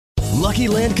Lucky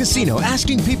Land Casino,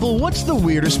 asking people, what's the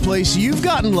weirdest place you've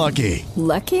gotten lucky?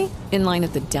 Lucky? In line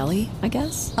at the deli, I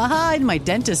guess? Aha, in my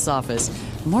dentist's office.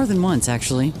 More than once,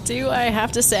 actually. Do I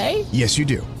have to say? Yes, you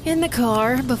do. In the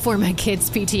car before my kids'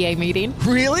 PTA meeting.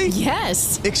 Really?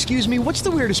 Yes. Excuse me, what's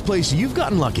the weirdest place you've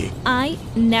gotten lucky? I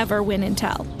never win and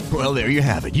tell. Well, there you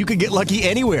have it. You can get lucky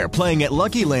anywhere, playing at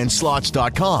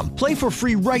LuckyLandSlots.com. Play for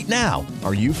free right now.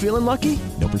 Are you feeling lucky?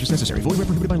 No purchase necessary. Void where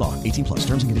prohibited by law. 18 plus.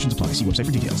 Terms and conditions apply. See website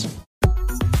for details.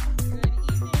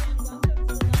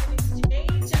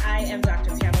 I am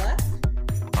Dr. Pamela.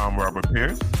 I'm Robert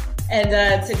Pierce.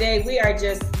 And today we are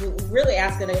just really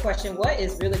asking the question, what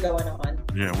is really going on?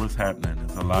 Yeah, what's happening?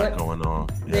 There's a lot going on.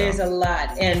 Yeah. There's a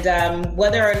lot. And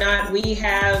whether or not we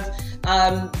have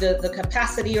the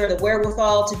capacity or the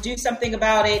wherewithal to do something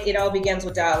about it, it all begins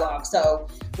with dialogue. So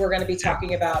we're going to be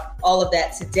talking about all of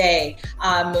that today.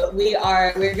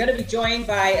 We're going to be joined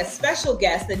by a special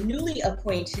guest, the newly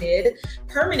appointed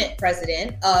permanent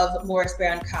president of Morris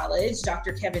Brown College.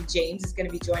 Dr. Kevin James is going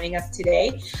to be joining us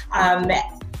today.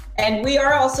 And we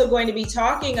are also going to be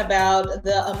talking about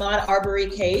the Ahmaud Arbery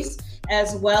case,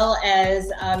 as well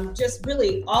as just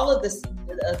really all of this,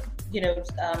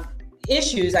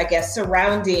 issues, I guess,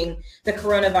 surrounding the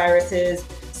coronaviruses,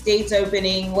 states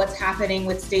opening, what's happening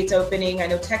with states opening. I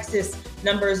know Texas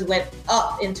numbers went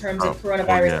up in terms of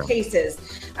coronavirus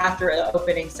cases after the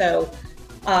opening. So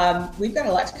we've got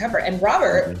a lot to cover. And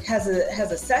Robert has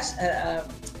a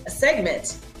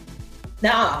segment.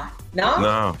 No.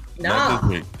 Not this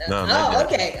week. No,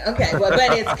 okay. Well,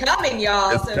 but it's coming,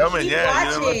 y'all. It's coming, keep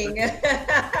watching.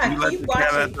 Keep watching.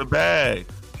 Cat out the bag.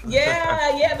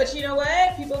 Yeah, but you know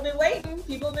what? People have been waiting.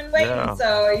 Yeah.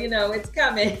 So, it's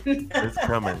coming. It's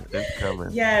coming.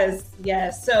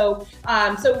 Yes. So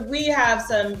we have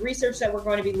some research that we're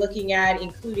going to be looking at,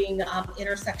 including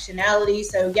intersectionality.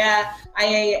 So I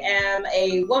am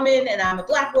a woman and I'm a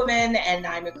Black woman and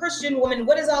I'm a Christian woman.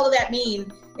 What does all of that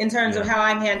mean in terms of how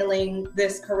I'm handling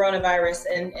this coronavirus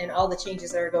and all the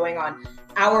changes that are going on?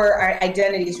 Our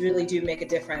identities really do make a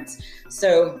difference.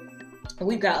 So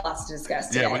we've got lots to discuss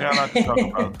today. Yeah, we got a lot to talk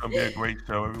about. It's going to be a great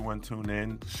show. Everyone tune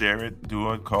in, share it,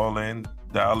 do it, call in,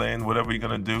 dial in, whatever you're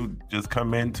going to do. Just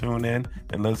come in, tune in,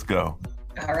 and let's go.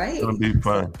 All right. It's going to be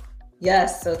fun.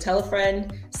 Yes, so tell a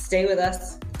friend, stay with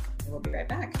us, and we'll be right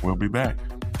back. We'll be back.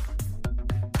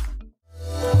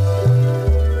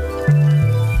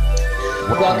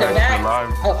 Welcome back. To Live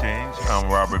Exchange.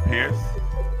 I'm Robert Pierce.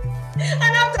 And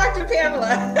I'm Dr. Pamela.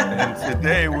 And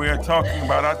today we're talking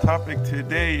about, our topic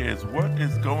today is what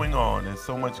is going on. There's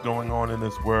so much going on in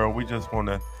this world. We just want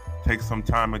to take some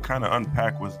time and kind of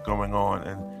unpack what's going on.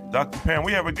 And Dr. Pam,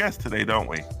 we have a guest today, don't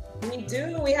we? We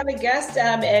do. We have a guest,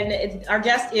 and our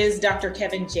guest is Dr.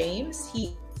 Kevin James.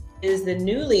 He is the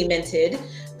newly minted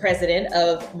president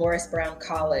of Morris Brown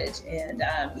College, and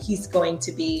he's going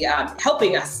to be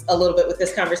helping us a little bit with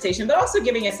this conversation, but also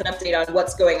giving us an update on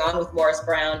what's going on with Morris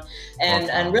Brown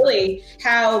and really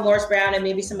how Morris Brown and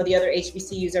maybe some of the other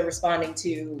HBCUs are responding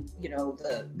to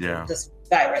this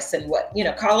virus, and what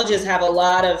colleges have a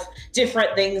lot of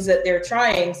different things that they're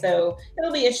trying. So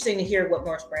it'll be interesting to hear what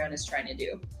Morris Brown is trying to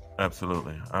do.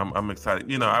 Absolutely, I'm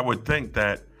excited. I would think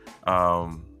that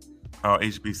our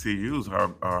HBCUs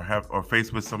are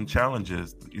faced with some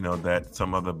challenges, that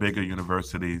some of the bigger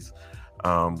universities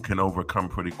can overcome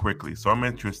pretty quickly. So I'm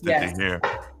interested to hear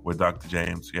with Dr.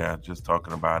 James, just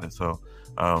talking about it. So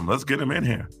let's get him in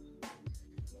here.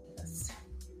 Yes.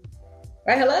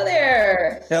 Right, hello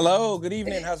there. Hello, good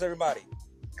evening. How's everybody?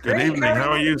 Good evening.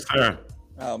 How are you, sir?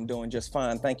 I'm doing just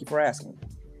fine. Thank you for asking.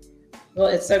 Well,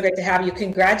 it's so great to have you.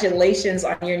 Congratulations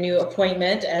on your new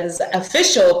appointment as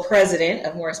official president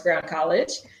of Morris Brown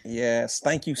College. Yes,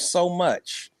 thank you so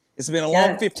much. It's been a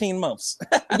long 15 months.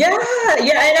 Yeah,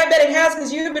 and I bet it has,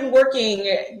 because you've been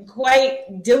working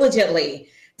quite diligently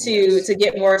to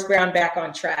get Morris Brown back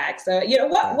on track. So,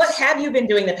 what have you been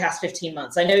doing the past 15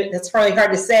 months? I know that's probably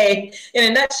hard to say in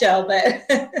a nutshell, but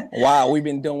Wow, we've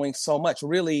been doing so much.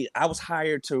 Really, I was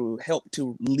hired to help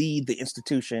to lead the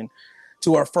institution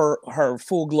to her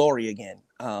full glory again,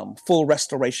 full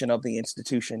restoration of the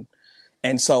institution.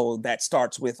 And so that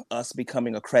starts with us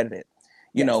becoming accredited.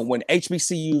 When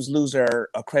HBCUs lose their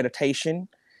accreditation,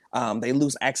 they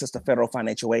lose access to federal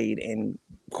financial aid, and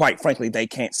quite frankly, they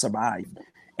can't survive.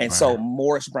 And so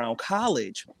Morris Brown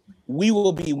College, we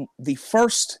will be the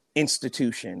first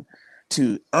institution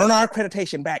to earn our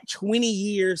accreditation back 20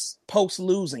 years post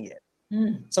losing it.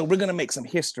 So we're going to make some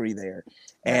history there.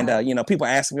 And, people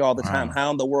ask me all the time, how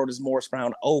in the world is Morris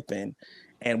Brown open?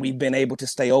 And we've been able to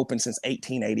stay open since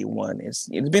 1881. It's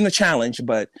been a challenge,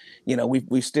 but,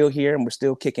 we're still here and we're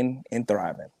still kicking and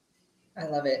thriving. I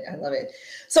love it. I love it.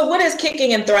 So what does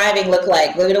kicking and thriving look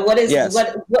like?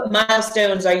 What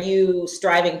milestones are you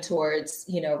striving towards,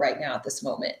 right now at this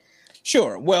moment?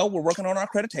 Sure. Well, we're working on our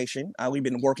accreditation. We've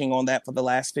been working on that for the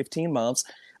last 15 months.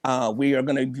 We are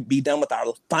going to be done with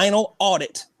our final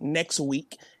audit next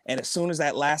week. And as soon as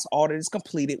that last audit is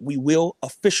completed, we will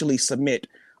officially submit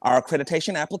our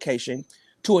accreditation application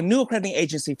to a new accrediting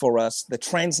agency for us, the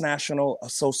Transnational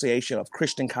Association of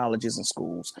Christian Colleges and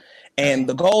Schools. And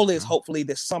the goal is hopefully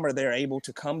this summer they're able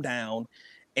to come down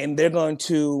and they're going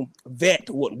to vet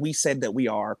what we said that we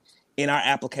are in our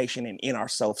application and in our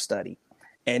self-study.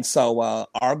 And so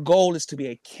our goal is to be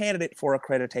a candidate for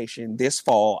accreditation this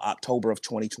fall, October of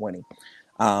 2020.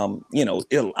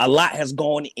 A lot has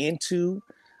gone into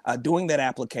doing that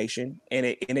application, and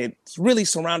it's really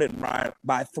surrounded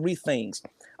by three things: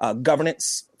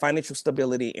 governance, financial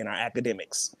stability, and our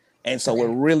academics. And so we're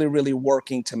really, really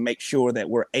working to make sure that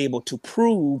we're able to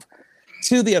prove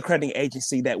to the accrediting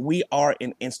agency that we are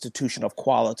an institution of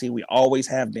quality. We always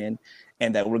have been,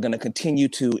 and that we're going to continue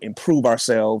to improve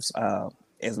ourselves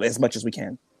as much as we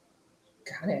can.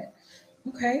 Got it.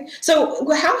 Okay. So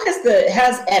how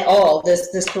has at all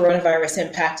this coronavirus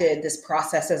impacted this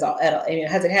process has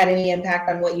it had any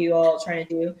impact on what you all are trying to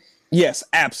do? Yes,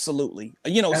 absolutely.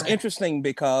 It's interesting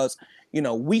because,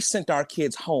 we sent our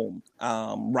kids home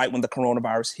right when the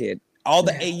coronavirus hit. All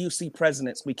the AUC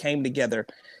presidents, we came together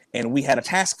and we had a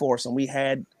task force and we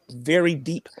had very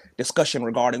deep discussion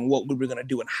regarding what we were going to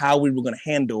do and how we were going to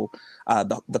handle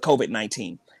the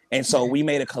COVID-19. And so we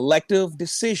made a collective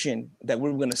decision that we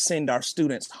were going to send our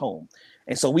students home.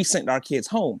 And so we sent our kids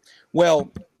home. Well,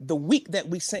 the week that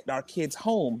we sent our kids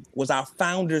home was our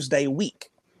Founders Day week.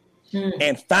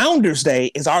 And Founders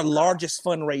Day is our largest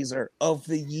fundraiser of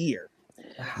the year.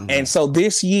 Wow. And so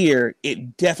this year,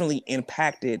 it definitely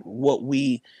impacted what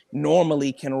we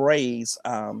normally can raise,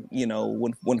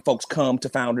 when folks come to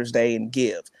Founders Day and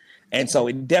give. And so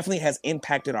it definitely has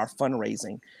impacted our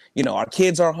fundraising. Our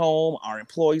kids are home, our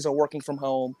employees are working from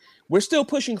home. We're still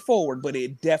pushing forward, but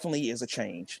it definitely is a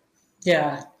change.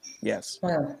 Yeah. Yes.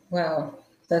 Wow.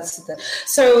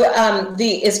 So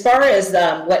as far as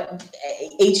what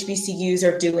HBCUs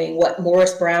are doing, what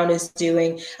Morris Brown is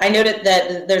doing, I noted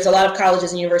that there's a lot of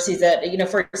colleges and universities that,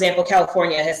 for example,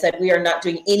 California has said we are not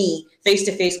doing any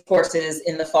face-to-face courses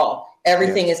in the fall.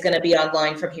 Everything is going to be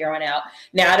online from here on out.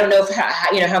 Now, I don't know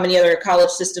how many other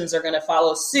college systems are going to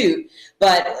follow suit,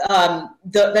 but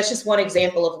that's just one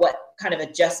example of what kind of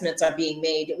adjustments are being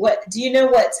made. What do you know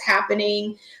what's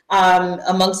happening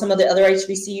among some of the other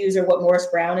HBCUs or what Morris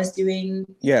Brown is doing?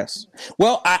 Yes.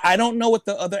 Well, I don't know what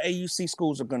the other AUC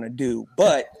schools are going to do,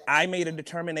 but I made a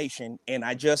determination, and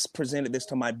I just presented this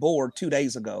to my board 2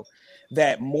 days ago,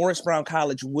 that Morris Brown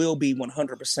College will be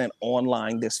 100%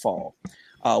 online this fall.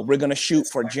 We're going to shoot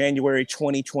for January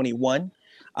 2021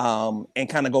 and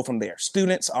kind of go from there.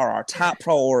 Students are our top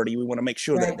priority. We want to make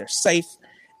sure that they're safe.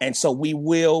 And so we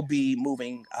will be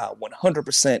moving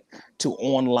 100% to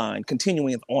online,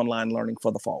 continuing with online learning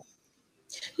for the fall.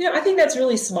 I think that's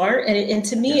really smart. And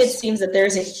to me, it seems that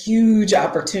there's a huge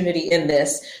opportunity in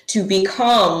this to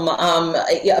become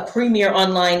a premier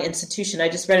online institution. I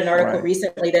just read an article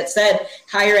recently that said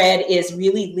higher ed is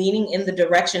really leaning in the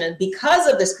direction, and because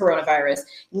of this coronavirus,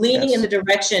 leaning in the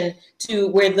direction to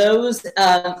where those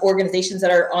organizations that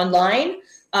are online,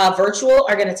 virtual,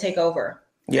 are going to take over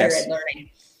higher ed learning.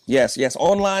 Yes.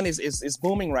 Online is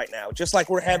booming right now. Just like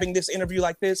we're having this interview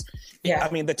like this. I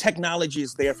mean, the technology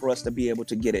is there for us to be able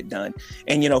to get it done.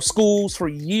 And, schools for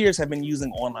years have been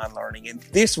using online learning. And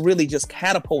this really just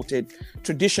catapulted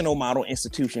traditional model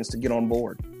institutions to get on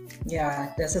board.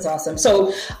 Yeah, this is awesome.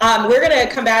 So we're going to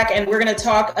come back and we're going to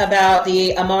talk about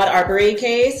the Ahmaud Arbery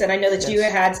case. And I know that you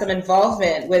had some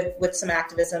involvement with some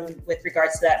activism with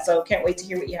regards to that. So can't wait to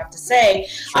hear what you have to say.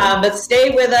 Sure. But stay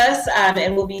with us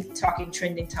and we'll be talking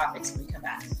trending topics when we come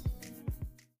back.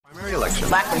 Primary election.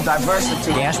 Lack of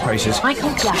diversity. Gas prices.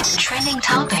 Michael Jackson. Trending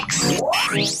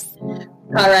topics.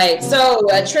 All right. So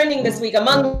trending this week,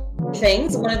 among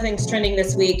things, one of the things trending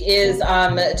this week is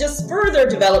just further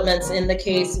developments in the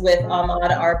case with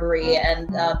Ahmaud Arbery and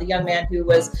the young man who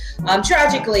was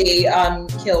tragically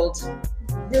killed,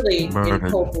 really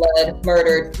in cold blood,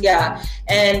 murdered. Yeah.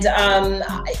 And,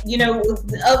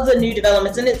 of the new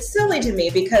developments, and it's silly to me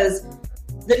because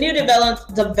the new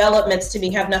developments to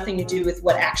me have nothing to do with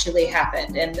what actually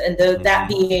happened. And that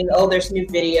being, there's new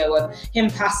video of him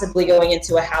possibly going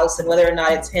into a house and whether or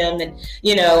not it's him. And,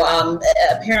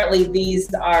 apparently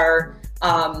these are,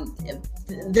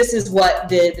 this is what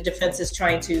the defense is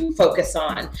trying to focus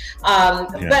on.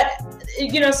 But,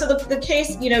 so the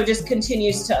case, just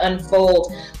continues to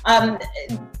unfold.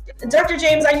 Dr.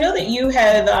 James, I know that you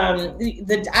have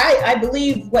I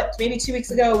believe maybe 2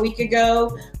 weeks ago, a week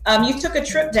ago, you took a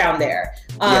trip down there.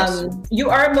 Yes. You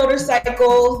are a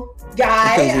motorcycle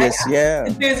guy,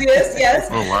 enthusiast, yes.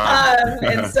 Oh wow!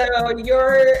 And so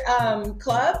your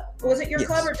club, was it your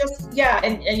club or just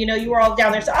and you were all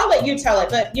down there. So I'll let you tell it,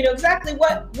 but exactly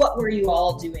what were you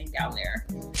all doing down there?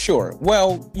 Sure.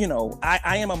 Well,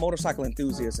 I am a motorcycle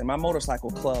enthusiast. In my motorcycle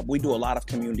club, we do a lot of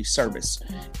community service.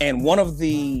 And one of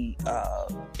the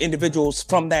individuals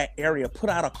from that area put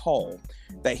out a call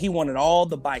that he wanted all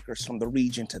the bikers from the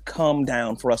region to come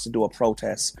down for us to do a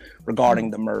protest regarding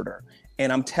the murder.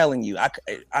 And I'm telling you,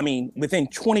 I mean, within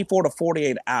 24 to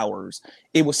 48 hours,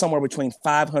 it was somewhere between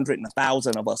 500 and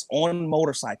 1,000 of us on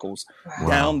motorcycles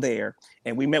down there.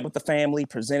 And we met with the family,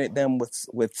 presented them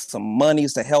with some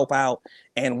monies to help out.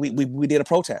 And we did a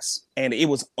protest. And it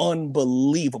was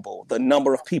unbelievable, the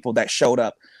number of people that showed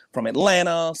up from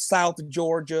Atlanta, South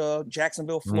Georgia,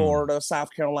 Jacksonville, Florida, South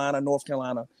Carolina, North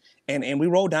Carolina. And we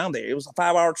rode down there. It was a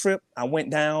 5-hour trip. I went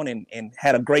down and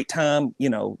had a great time,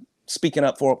 speaking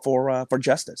up for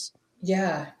justice.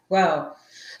 Yeah. Wow.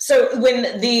 So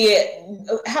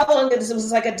how long did this, was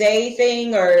this like a day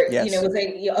thing or, yes.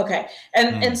 Okay.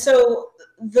 And so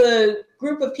the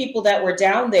group of people that were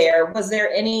down there, was there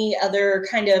any other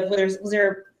kind of, was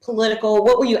there political,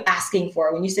 what were you asking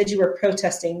for when you said you were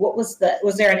protesting? Was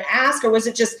there an ask or was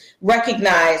it just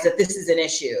recognize that this is an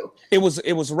issue? It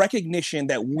was recognition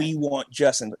that we want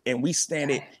justice and we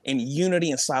stand it in unity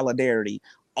and solidarity.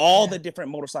 All the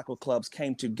different motorcycle clubs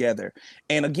came together.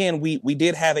 And again, we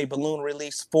did have a balloon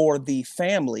release for the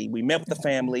family. We met with the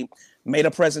family, made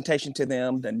a presentation to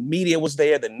them. The media was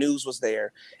there. The news was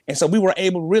there. And so we were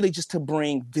able really just to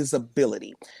bring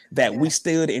visibility that we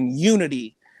stood in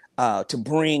unity to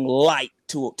bring light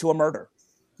to a murder.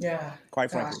 Yeah.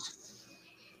 Quite frankly.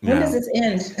 When does this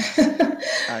end?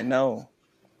 I know.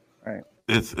 Right.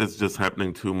 It's just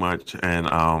happening too much. And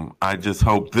I just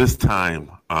hope this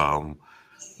time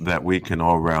that we can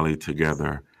all rally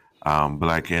together,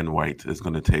 black and white. It's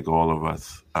going to take all of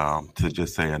us to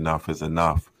just say enough is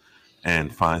enough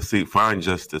and find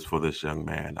justice for this young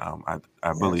man.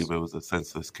 I believe it was a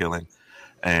senseless killing.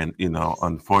 And,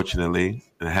 unfortunately,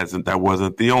 that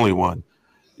wasn't the only one,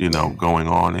 going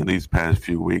on in these past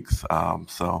few weeks.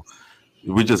 So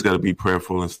we just got to be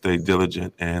prayerful and stay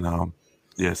diligent. And,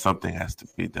 something has to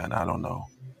be done. I don't know.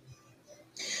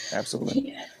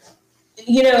 Absolutely.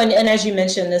 And as you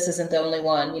mentioned, this isn't the only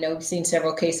one. We've seen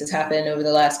several cases happen over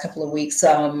the last couple of weeks,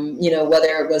 whether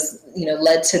it was,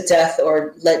 led to death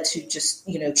or led to just,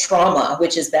 trauma,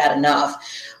 which is bad enough.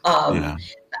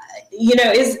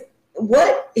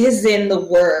 What is in the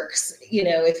works,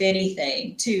 if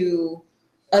anything, to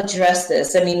address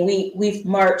this? I mean, we've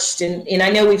marched and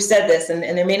I know we've said this and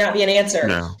there may not be an answer.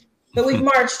 No. But we've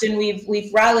marched and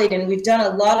we've rallied and we've done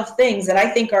a lot of things that I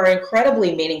think are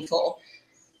incredibly meaningful.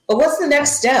 But what's the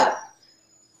next step?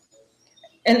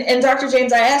 And Dr.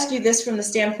 James, I asked you this from the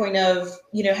standpoint of,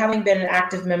 having been an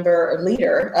active member or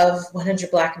leader of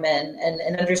 100 Black Men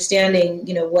and understanding,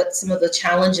 what some of the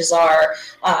challenges are,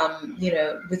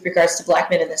 with regards to Black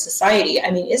men in this society.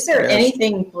 I mean, is there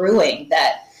anything brewing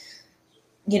that,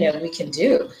 we can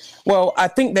do? Well, I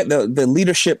think that the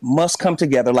leadership must come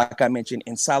together, like I mentioned,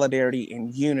 in solidarity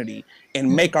and unity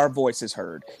and make our voices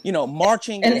heard.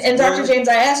 Marching. And Dr. James,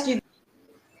 I asked you.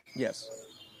 Yes.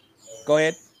 Go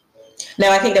ahead. No,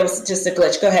 I think that was just a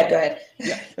glitch. Go ahead.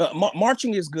 Yeah.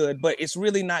 Marching is good, but it's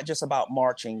really not just about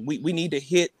marching. We need to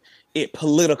hit it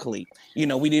politically. We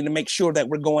need to make sure that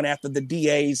we're going after the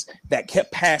DAs that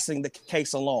kept passing the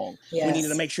case along. Yes. We need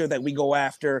to make sure that we go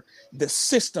after the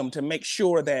system to make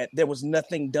sure that there was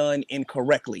nothing done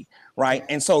incorrectly, right?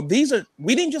 And so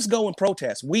we didn't just go and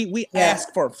protest. We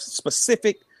asked for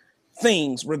specific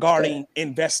things regarding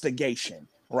investigation.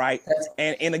 Right.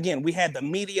 And again, we had the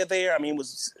media there. I mean, it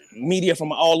was media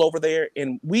from all over there.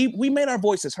 And we made our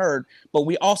voices heard, but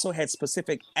we also had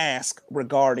specific ask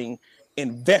regarding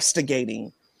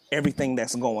investigating everything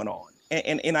that's going on.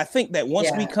 And I think that once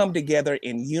we come together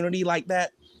in unity like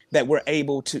that we're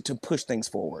able to push things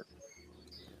forward.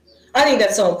 I think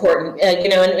that's so important,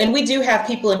 and we do have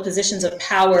people in positions of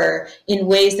power in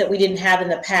ways that we didn't have in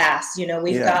the past.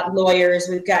 We've got lawyers,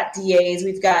 we've got DAs,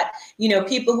 we've got,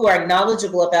 people who are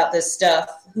knowledgeable about this stuff,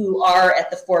 who are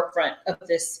at the forefront of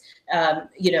this,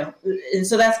 and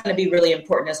so that's going to be really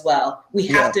important as well. We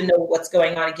have to know what's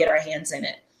going on and get our hands in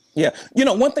it. Yeah.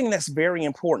 One thing that's very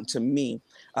important to me,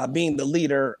 being the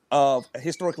leader of a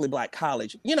historically Black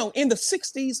college, in the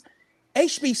 60s,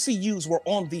 HBCUs were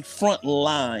on the front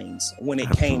lines when it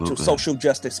came to Absolutely. social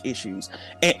justice issues.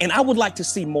 And I would like to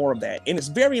see more of that. And it's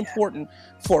very important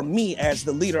for me as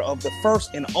the leader of the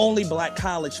first and only Black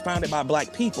college founded by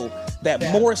Black people, that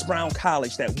Morris Brown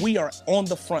College, that we are on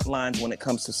the front lines when it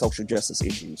comes to social justice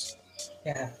issues.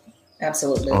 Yeah,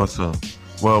 absolutely. Awesome.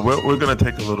 Well, we're going to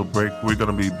take a little break. We're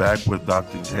going to be back with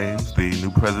Dr. James, the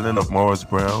new president of Morris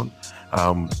Brown.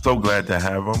 So glad to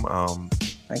have him.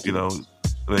 Thank you.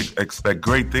 Expect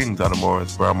great things out of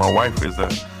Morris Brown. My wife is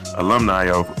an alumni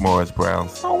of Morris Brown.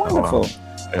 Oh, wonderful.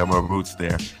 I my roots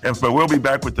there. But we'll be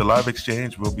back with the live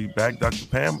exchange. We'll be back, Dr.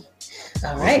 Pam.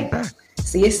 All right.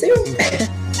 See you soon.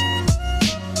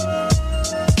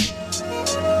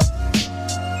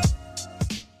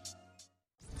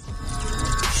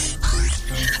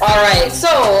 All right,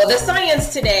 so the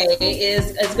science today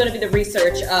is going to be the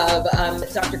research of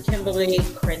Dr. Kimberly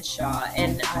Crenshaw.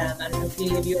 And I don't know if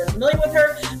any of you are familiar with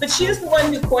her, but she is the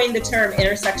one who coined the term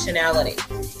intersectionality.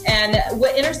 And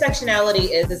what intersectionality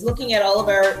is looking at all of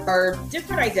our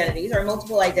different identities, our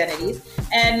multiple identities,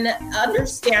 and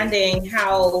understanding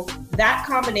how that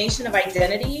combination of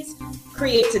identities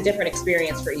creates a different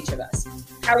experience for each of us.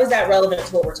 How is that relevant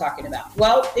to what we're talking about?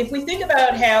 Well, if we think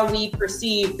about how we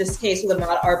perceive this case with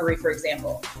Ahmaud Arbery, for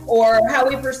example, or how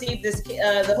we perceive this,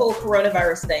 the whole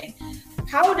coronavirus thing,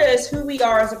 how does who we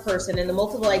are as a person and the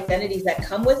multiple identities that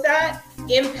come with that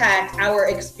impact our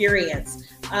experience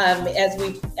as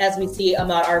we see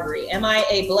Ahmaud Arbery? Am I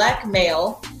a Black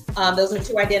male? Those are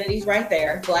two identities right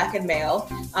there, Black and male.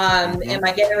 Am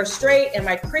I gay or straight? Am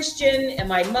I Christian?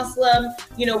 Am I Muslim?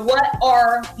 What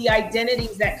are the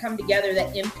identities that come together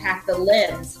that impact the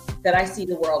lens that I see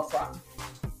the world from?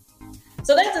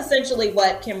 So that's essentially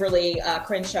what Kimberly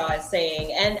Crenshaw is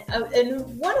saying. And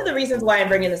one of the reasons why I'm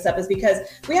bringing this up is because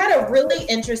we had a really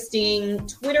interesting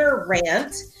Twitter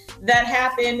rant that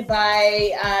happened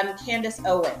by Candace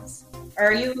Owens.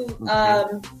 Are you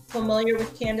familiar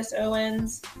with Candace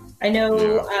Owens? I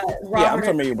know Robert. Yeah, I'm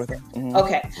familiar with her. Mm-hmm.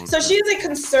 Okay. So she's a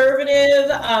conservative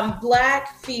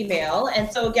Black female. And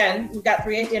so again, we've got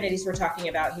three identities we're talking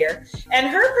about here. And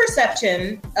her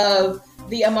perception of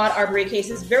the Ahmaud Arbery case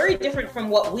is very different from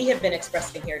what we have been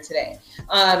expressing here today.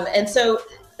 And so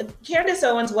Candace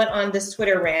Owens went on this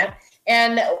Twitter rant.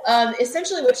 And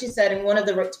essentially what she said in one of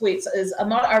the tweets is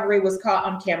Ahmaud Arbery was caught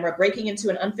on camera breaking into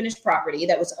an unfinished property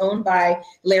that was owned by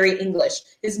Larry English.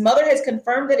 His mother has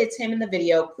confirmed that it's him in the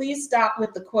video. Please stop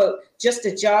with the quote, just a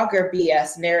jogger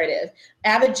BS narrative.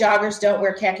 Avid joggers don't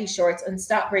wear khaki shorts and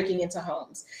stop breaking into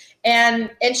homes.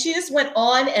 And she just went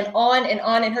on and on and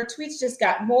on. And her tweets just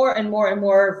got more and more and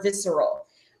more visceral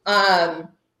to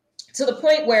the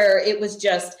point where it was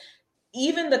just,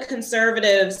 even the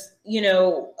conservatives,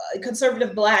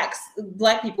 conservative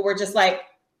Black people were just like,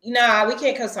 nah, we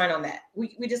can't co-sign on that.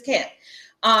 We just can't.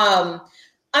 I'm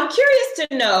curious to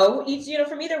know,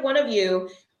 from either one of you,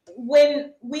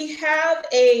 when we have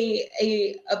a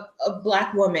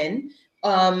Black woman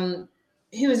who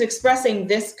is expressing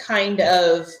this kind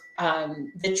of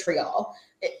vitriol,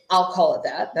 I'll call it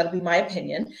that. That'll be my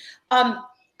opinion.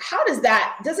 How does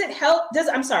it help? Does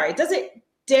it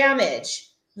damage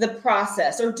the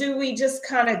process, or do we just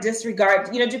kind of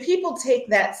disregard, do people take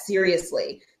that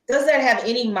seriously? Does that have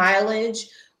any mileage?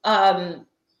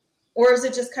 Or is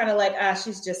it just kind of like,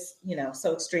 she's just,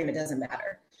 so extreme, it doesn't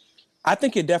matter? I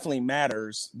think it definitely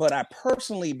matters, but I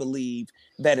personally believe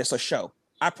that it's a show.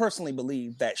 I personally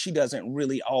believe that she doesn't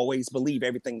really always believe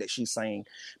everything that she's saying,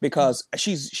 because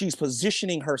she's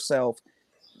positioning herself.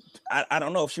 I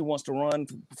don't know if she wants to run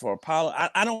for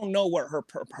I don't know what her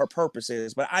purpose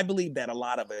is, but I believe that a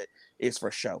lot of it is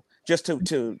for show, just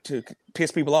to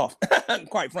piss people off,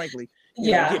 quite frankly.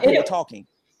 Get people talking.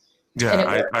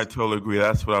 Yeah, I totally agree.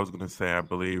 That's what I was going to say. I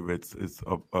believe it's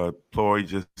a ploy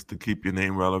just to keep your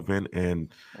name relevant and,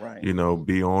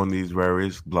 be on these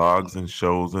various blogs and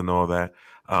shows and all that.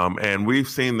 And we've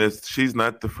seen this. She's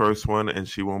not the first one, and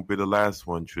she won't be the last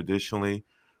one. Traditionally,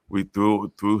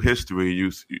 through history,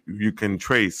 you can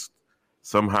trace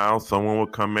somehow someone will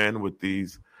come in with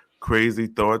these crazy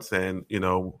thoughts, and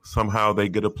somehow they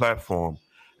get a platform.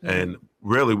 Mm-hmm. And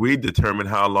really, we determine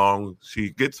how long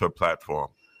she gets her platform.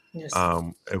 Yes.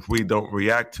 If we don't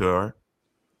react to her,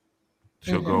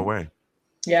 she'll go away.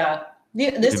 Yeah,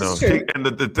 this is true. And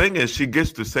the thing is, she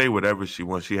gets to say whatever she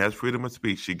wants. She has freedom of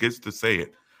speech. She gets to say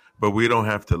it, but we don't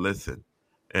have to listen.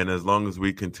 And as long as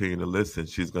we continue to listen,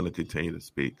 she's going to continue to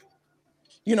speak.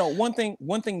 One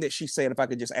thing that she said, if I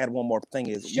could just add one more thing,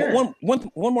 is one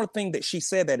more thing that she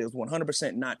said that is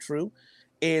 100% not true,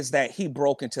 is that he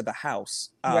broke into the house.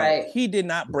 Right. He did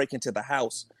not break into the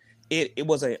house. It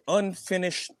was an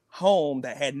unfinished home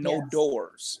that had no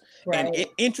doors. Right. And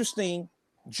interesting,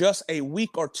 just a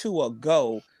week or two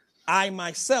ago, I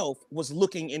myself was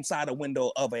looking inside a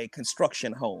window of a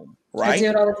construction home, right? I do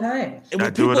it all the time. I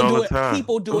do it all the time.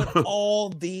 People do it all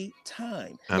the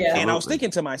time. Yeah. And I was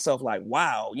thinking to myself, like,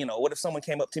 wow, what if someone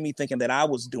came up to me thinking that I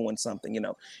was doing something,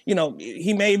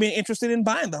 he may have been interested in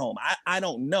buying the home. I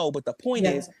don't know. But the point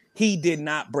is, he did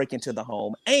not break into the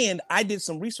home. And I did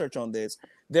some research on this.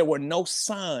 There were no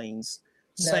signs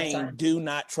saying, do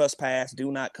not trespass,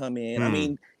 do not come in. I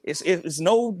mean, it's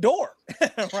no door,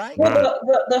 right? Well,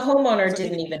 the homeowner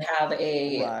didn't even have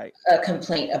a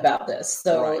complaint about this.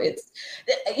 So it's,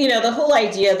 the whole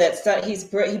idea that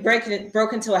he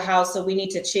broke into a house, so we need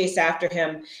to chase after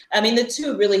him. I mean, the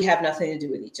two really have nothing to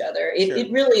do with each other.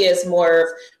 It really is more of,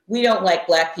 we don't like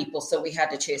Black people, so we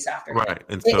had to chase after him. Right,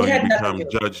 and so you become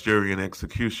judge, jury, and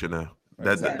executioner.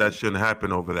 That shouldn't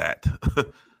happen over that,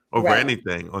 over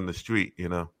anything on the street,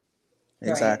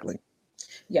 Exactly.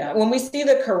 Yeah, when we see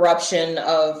the corruption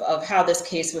of how this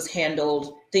case was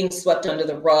handled, things swept under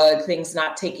the rug, things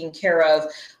not taken care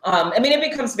of, it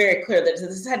becomes very clear that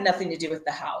this had nothing to do with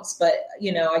the house. But,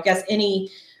 I guess any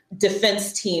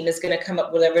defense team is going to come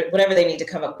up with whatever they need to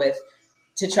come up with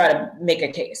to try to make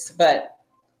a case. But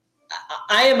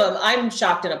I'm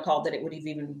shocked and appalled that it would have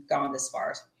even gone this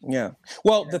far. Yeah.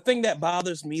 Well, the thing that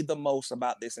bothers me the most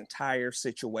about this entire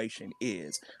situation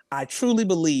is I truly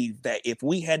believe that if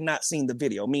we had not seen the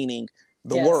video, meaning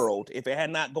the world, if it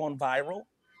had not gone viral,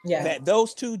 that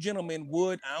those two gentlemen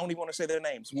I don't even want to say their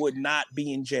names, would not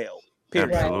be in jail.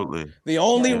 Period. Absolutely. The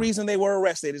only reason they were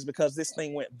arrested is because this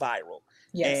thing went viral.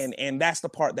 Yes. And that's the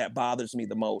part that bothers me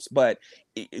the most. But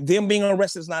them being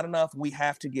arrested is not enough. We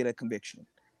have to get a conviction.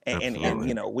 And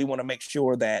we want to make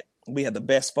sure that we have the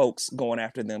best folks going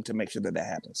after them to make sure that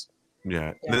happens.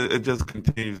 Yeah. It just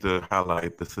continues to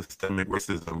highlight the systemic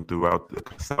racism throughout the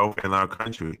South and our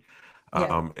country.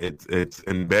 It's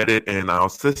embedded in our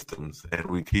systems, and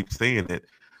we keep seeing it.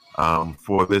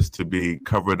 For this to be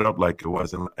covered up like it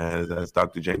wasn't, as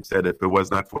Dr. James said, if it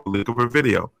was not for a leak of a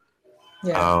video.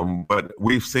 But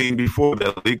we've seen before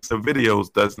that leaks of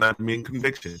videos does not mean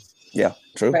convictions. Yeah,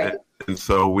 true. Right. And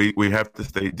so we have to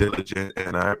stay diligent,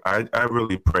 and I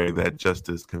really pray that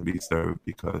justice can be served,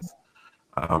 because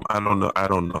I don't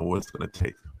know what it's going to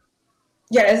take.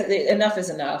 Yeah, enough is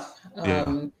enough.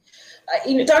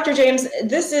 Dr. James,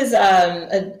 this is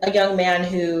a young man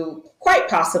who quite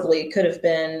possibly could have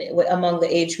been among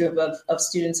the age group of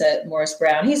students at Morris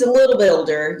Brown. He's a little bit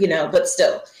older, but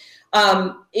still.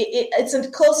 It's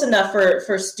close enough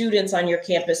for students on your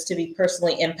campus to be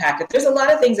personally impacted. There's a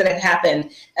lot of things that have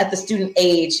happened at the student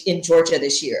age in Georgia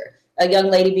this year. A young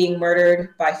lady being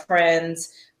murdered by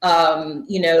friends, a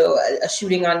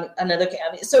shooting on another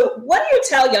campus. So what do you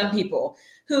tell young people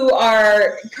who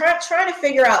are trying to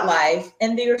figure out life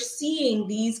and they're seeing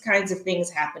these kinds of things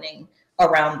happening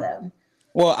around them?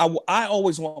 Well, I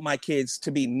always want my kids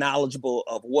to be knowledgeable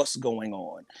of what's going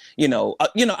on.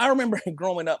 I remember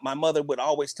growing up, my mother would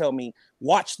always tell me,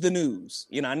 watch the news.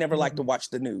 I never liked to watch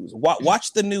the news.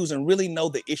 Watch the news and really know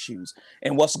the issues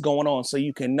and what's going on, so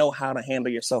you can know how to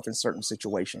handle yourself in certain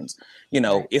situations.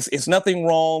 It's nothing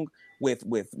wrong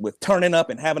with turning up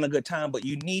and having a good time, but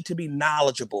you need to be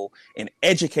knowledgeable and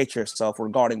educate yourself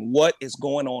regarding what is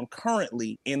going on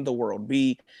currently in the world.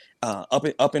 Be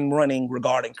up and running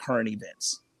regarding current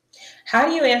events. How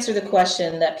do you answer the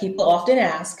question that people often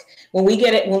ask when we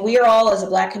get it, when we are all as a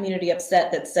Black community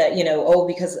upset that said,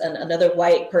 because another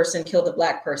white person killed a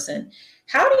Black person?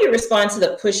 How do you respond to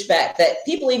the pushback that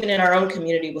people even in our own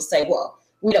community will say, well,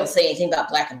 we don't say anything about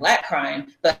Black and Black crime,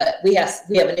 but we have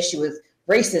an issue with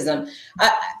racism?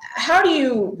 How do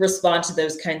you respond to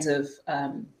those kinds of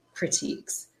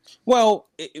critiques? Well,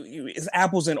 it's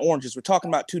apples and oranges. We're talking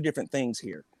about two different things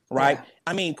here, right?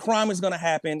 Yeah. Crime is going to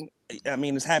happen.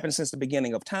 It's happened since the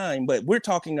beginning of time, but we're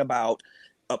talking about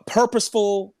a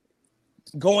purposeful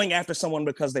going after someone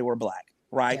because they were Black,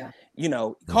 right? Yeah.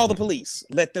 Call the police,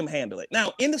 let them handle it.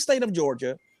 Now, in the state of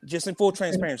Georgia, just in full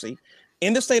transparency,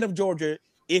 in the state of Georgia,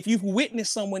 if you've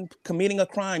witnessed someone committing a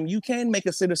crime, you can make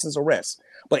a citizen's arrest.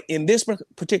 But in this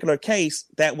particular case,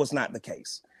 that was not the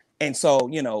case. And so,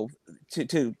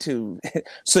 to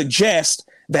suggest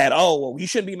that, you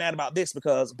shouldn't be mad about this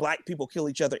because Black people kill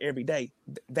each other every day,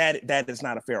 that is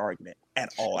not a fair argument at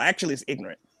all. Actually, it's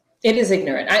ignorant. It is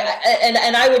ignorant.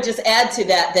 I would just add to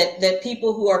that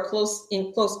people who are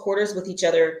in close quarters with each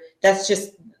other, that's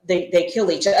just, they kill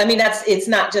each other. It's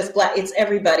not just Black, it's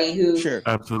everybody who. Sure,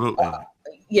 absolutely.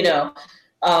 So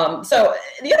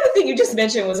the other thing you just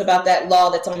mentioned was about that law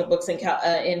that's on the books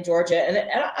in Georgia, and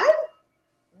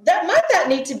that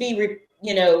need to be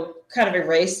kind of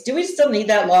erased? Do we still need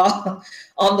that law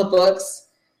on the books?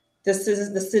 This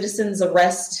is the citizen's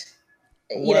arrest.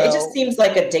 It just seems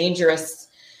like a dangerous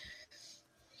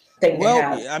thing to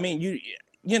have. I mean,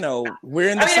 we're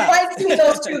in the South. if I see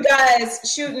those two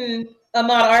guys shooting Ahmaud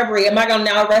Arbery, am I going to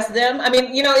now arrest them? I mean,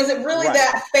 is it really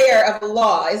that fair of a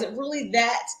law? Is it really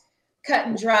that cut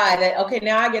and dry that, okay,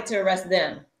 now I get to arrest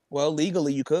them? Well,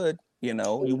 legally you could,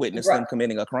 you witness them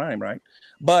committing a crime, right?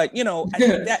 But, I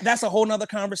think that's a whole nother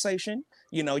conversation.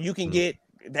 You can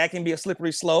that can be a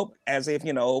slippery slope, as if,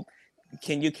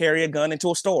 can you carry a gun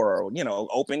into a store, or,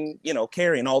 open,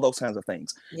 carry, and all those kinds of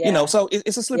things. So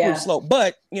it's a slippery slope.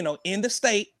 But, in the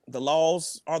state, the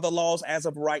laws are the laws as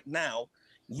of right now.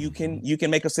 You can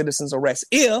make a citizen's arrest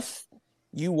if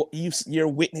you're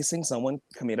witnessing someone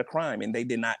commit a crime and they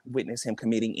did not witness him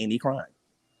committing any crime.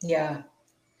 Yeah.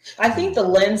 I think the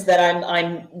lens that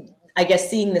I'm I guess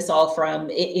seeing this all from,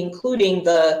 including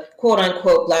the quote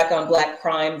unquote black on black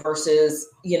crime versus,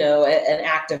 an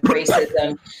act of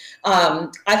racism.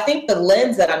 I think the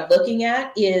lens that I'm looking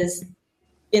at is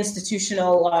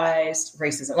institutionalized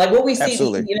racism, like what we see.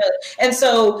 Absolutely. And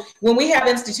so when we have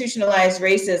institutionalized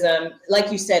racism,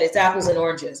 like you said, it's apples and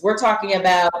oranges. We're talking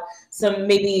about some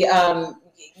maybe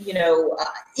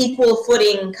equal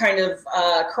footing kind of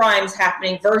crimes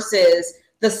happening versus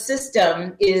the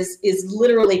system is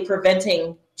literally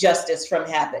preventing justice from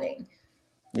happening.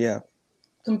 Yeah.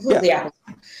 Completely apples.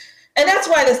 And that's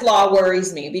why this law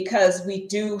worries me, because we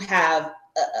do have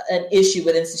an issue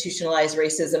with institutionalized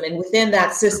racism, and within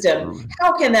that system,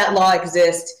 how can that law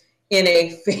exist in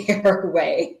a fair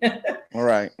way?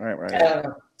 Right. I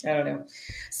don't know.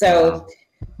 So,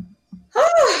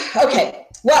 okay.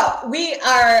 Well, we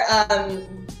are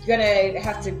gonna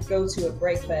have to go to a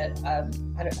break, but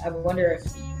I wonder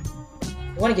if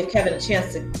I want to give Kevin a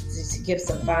chance to give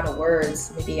some final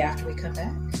words, maybe after we come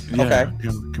back. Yeah. Okay.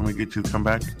 Can we get you to come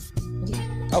back?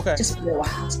 Yeah. Okay. Just for a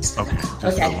while.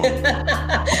 Okay.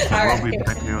 All right. We'll be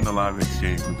back here on the Live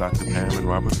Exchange with Dr. Pam and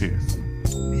Robert Pierce.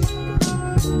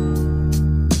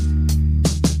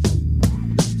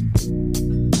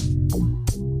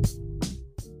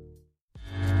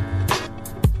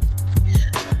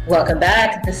 Welcome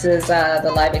back. This is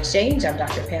the Live Exchange. I'm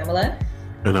Dr. Pamela.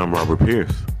 And I'm Robert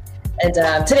Pierce. And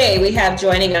today we have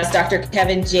joining us Dr.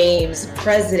 Kevin James,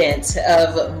 president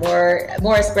of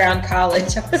Morris Brown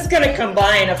College. I was going to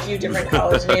combine a few different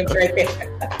college names right there.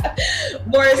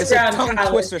 It's Brown a tongue College.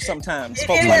 Twister sometimes.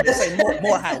 Folks like to say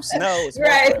Morehouse. No, it's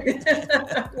right.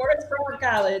 Morris Brown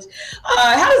College.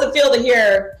 How does it feel to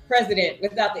hear president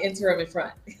without the interim in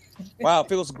front? Wow, it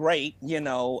feels great.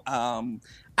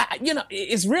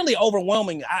 It's really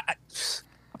overwhelming. I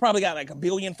probably got like a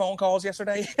billion phone calls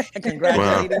yesterday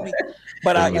congratulating me,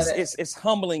 but it's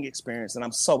humbling experience, and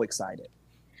I'm so excited.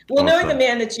 Well, knowing the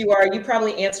man that you are, you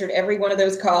probably answered every one of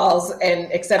those calls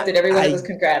and accepted every one of those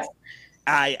congrats.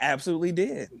 I absolutely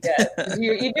did. Yeah,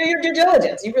 you do your due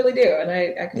diligence. You really do, and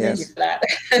I commend you for that.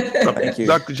 Thank you,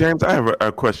 Dr. James. I have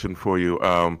a question for you.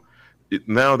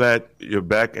 Now that you're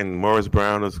back and Morris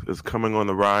Brown is coming on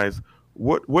the rise,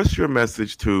 what's your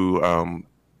message to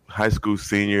high school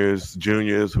seniors,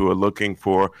 juniors who are looking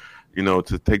for,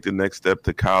 to take the next step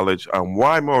to college?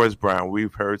 Why Morris Brown?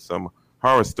 We've heard some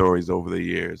horror stories over the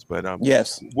years, but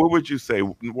yes. What would you say?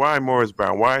 Why Morris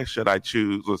Brown? Why should I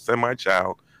choose or send my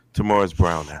child to Morris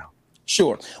Brown now?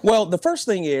 Sure. Well, the first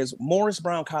thing is Morris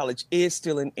Brown College is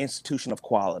still an institution of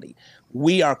quality.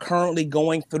 We are currently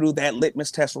going through that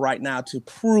litmus test right now to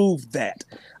prove that.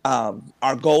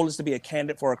 Our goal is to be a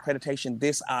candidate for accreditation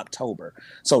this October.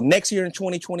 So next year in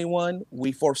 2021,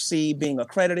 we foresee being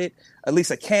accredited, at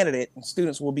least a candidate, and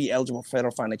students will be eligible for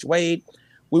federal financial aid.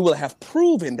 We will have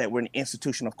proven that we're an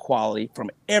institution of quality from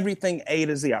everything A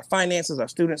to Z, our finances, our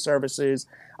student services,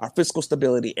 our fiscal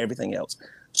stability, everything else.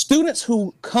 Students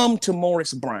who come to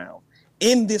Morris Brown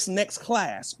in this next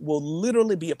class will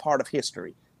literally be a part of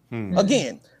history.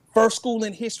 Again, first school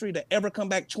in history to ever come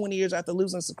back 20 years after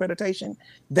losing its accreditation.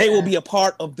 They will be a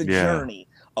part of the journey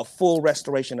of full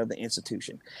restoration of the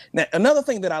institution. Now, another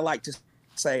thing that I like to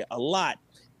say a lot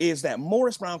is that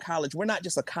Morris Brown College, we're not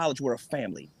just a college, we're a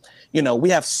family. We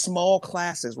have small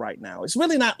classes right now. It's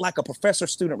really not like a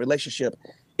professor-student relationship.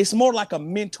 It's more like a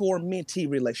mentor-mentee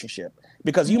relationship,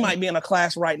 because you might be in a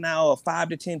class right now of 5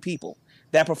 to 10 people.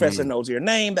 That professor knows your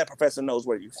name. That professor knows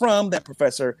where you're from. That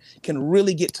professor can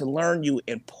really get to learn you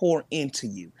and pour into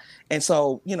you. And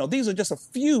so, these are just a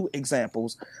few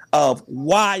examples of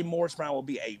why Morris Brown will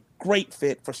be a great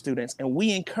fit for students. And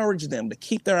we encourage them to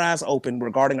keep their eyes open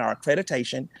regarding our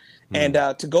accreditation and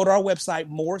to go to our website,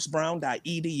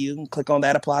 morrisbrown.edu, and click on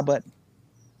that apply button.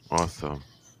 Awesome.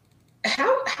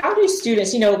 how do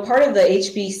students, part of the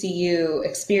HBCU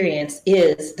experience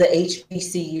is the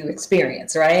HBCU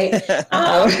experience, right?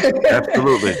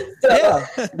 Absolutely. So,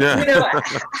 Yeah.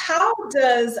 how do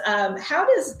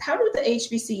the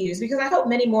HBCUs, because I hope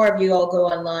many more of you all go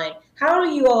online, how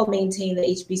do you all maintain the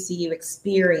HBCU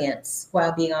experience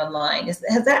while being online?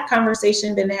 Has that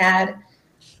conversation been had?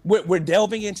 We're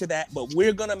delving into that, but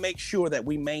we're going to make sure that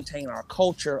we maintain our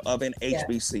culture of an Yeah.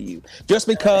 HBCU. Just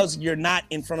because you're not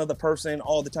in front of the person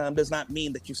all the time does not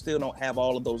mean that you still don't have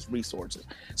all of those resources.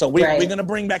 So we're going to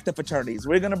bring back the fraternities.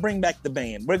 We're going to bring back the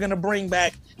band. We're going to bring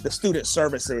back the student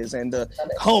services and the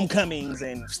homecomings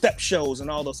and step shows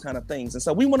and all those kind of things. And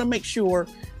so we want to make sure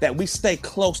that we stay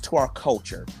close to our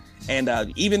culture. And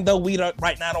even though we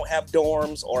right now don't have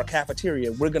dorms or a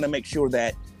cafeteria, we're going to make sure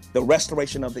that the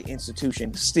restoration of the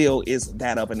institution still is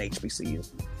that of an HBCU.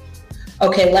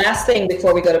 Okay, last thing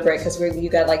before we go to break, because you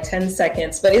got like 10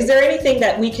 seconds, but is there anything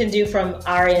that we can do from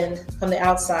our end, from the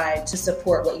outside, to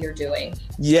support what you're doing?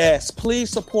 Yes, please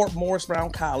support Morris Brown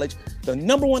College. The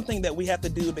number one thing that we have to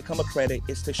do to become accredited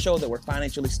is to show that we're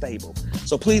financially stable.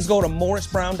 So please go to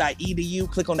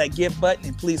morrisbrown.edu, click on that give button,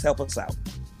 and please help us out.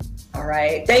 All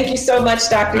right. Thank you so much,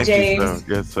 Dr. James.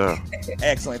 Yes, sir.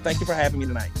 Excellent. Thank you for having me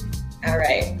tonight. All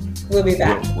right. We'll be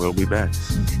back. We'll be back.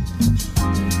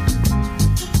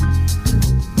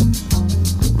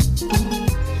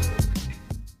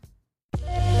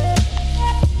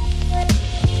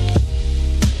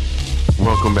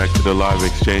 Welcome back to the Live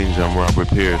Exchange. I'm Robert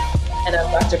Pierce. And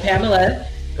I'm Dr. Pamela.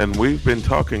 And we've been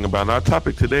talking about, our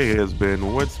topic today has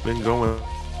been what's been going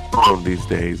on these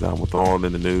days with all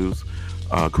in the news.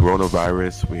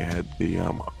 Coronavirus, we had the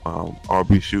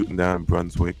RB shooting down in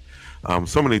Brunswick.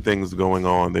 So many things going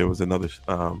on. There was another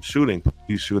shooting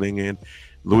in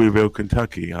Louisville,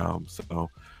 Kentucky. That's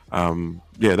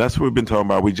what we've been talking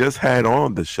about. We just had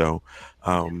on the show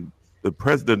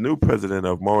the new president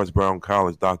of Morris Brown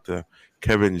College, Dr.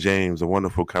 Kevin James, a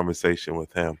wonderful conversation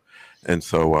with him. And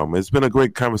so it's been a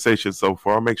great conversation so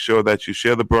far. Make sure that you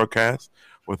share the broadcast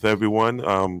with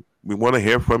everyone. We want to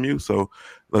hear from you, so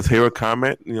let's hear a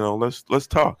comment. Let's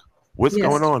talk. What's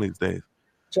going on these days?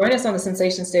 Join us on the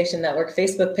Sensation Station Network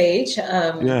Facebook page. So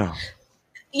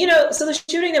the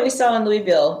shooting that we saw in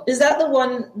Louisville, is that the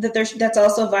one that's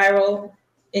also viral?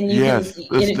 Yes,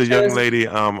 it's the young lady.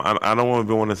 I don't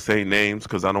even want to say names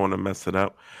because I don't want to mess it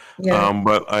up. Yeah.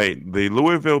 But the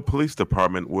Louisville Police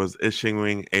Department was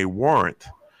issuing a warrant.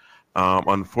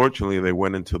 Unfortunately, they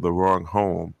went into the wrong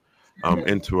home.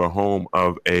 Into a home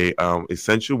of a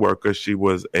essential worker. She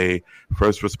was a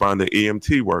first responder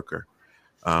EMT worker.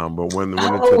 But when they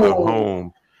went into the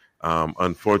home,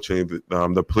 unfortunately,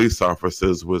 the police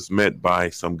officers was met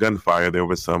by some gunfire. There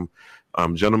was some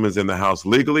gentlemen in the house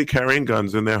legally carrying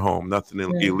guns in their home, nothing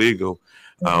illegal,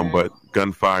 but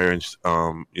gunfire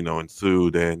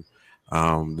ensued, and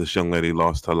this young lady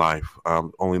lost her life,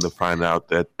 only to find out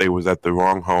that they was at the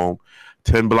wrong home,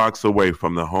 10 blocks away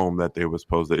from the home that they were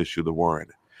supposed to issue the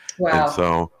warrant. Wow. And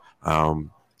so,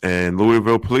 and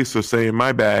Louisville police are saying,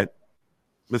 my bad,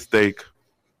 mistake.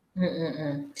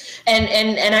 And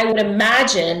I would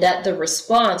imagine that the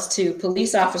response to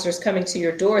police officers coming to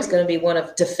your door is going to be one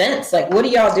of defense. Like, what are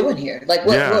y'all doing here? Like,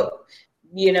 what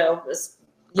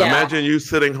Imagine you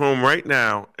sitting home right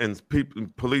now and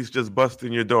police just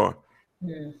busting your door.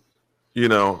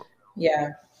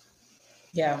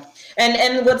 Yeah.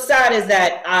 And what's sad is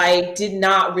that I did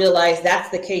not realize that's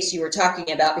the case you were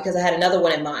talking about, because I had another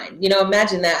one in mind.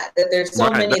 Imagine that there's so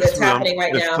many that's happening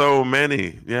right now. So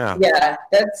many. Yeah. Yeah.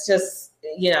 That's just,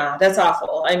 that's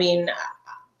awful. I mean,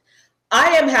 I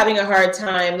am having a hard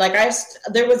time. Like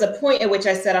there was a point at which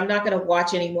I said, I'm not going to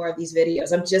watch any more of these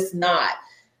videos. I'm just not.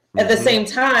 At the same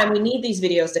time, we need these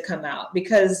videos to come out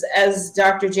because, as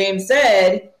Dr. James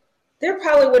said, there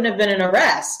probably wouldn't have been an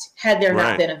arrest had there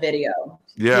not been a video.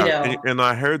 Yeah, and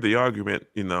I heard the argument,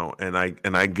 and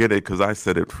I get it because I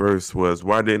said it first, was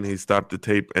why didn't he stop the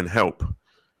tape and help?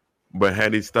 But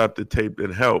had he stopped the tape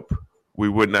and help, we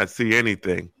would not see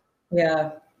anything.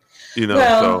 Yeah.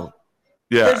 So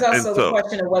yeah. There's also the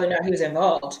question of whether or not he was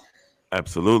involved.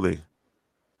 Absolutely.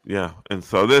 Yeah, and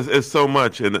so it's so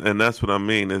much, and that's what I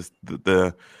mean is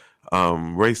the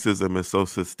racism is so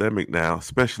systemic now,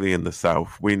 especially in the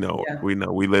South. We know we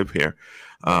live here,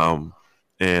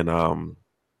 and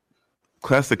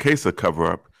classic case of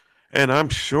cover up, and I'm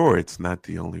sure it's not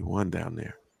the only one down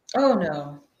there. Oh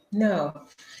no.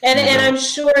 And I'm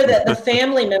sure that the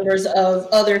family members of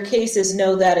other cases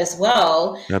know that as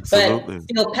well, Absolutely. But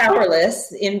feel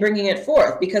powerless in bringing it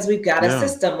forth because we've got a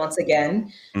system once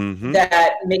again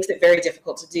that makes it very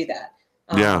difficult to do that.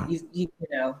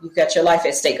 You've got your life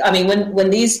at stake. I mean, when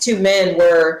these two men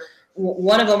were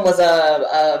one of them was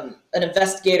an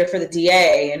investigator for the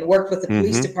DA and worked with the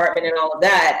police department and all of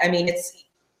that. I mean,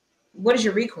 what is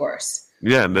your recourse?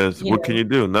 Yeah, what can you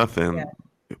do? Nothing. Yeah.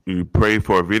 You pray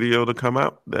for a video to come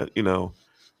out that,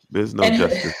 there's no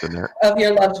justice in that. Of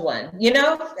your loved one,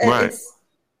 Right.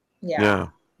 Yeah.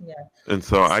 And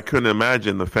so I couldn't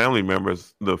imagine the family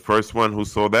members, the first one who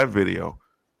saw that video,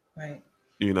 right.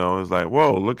 It's like,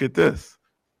 whoa, look at this.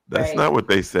 That's not what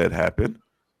they said happened.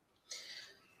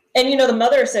 And, the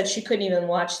mother said she couldn't even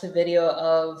watch the video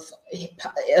of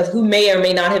who may or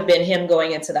may not have been him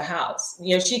going into the house.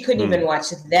 She couldn't even watch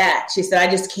that. She said, I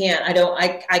just can't.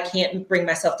 I can't bring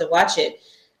myself to watch it.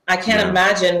 I can't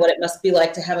imagine what it must be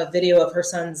like to have a video of her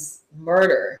son's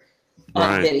murder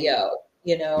on video.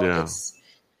 It's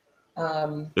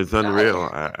unreal.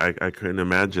 I couldn't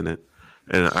imagine it.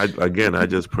 And I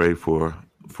just pray for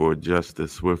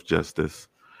justice, swift justice.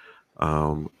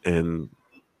 And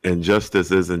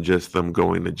justice isn't just them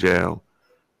going to jail,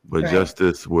 but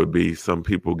justice would be some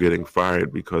people getting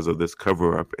fired because of this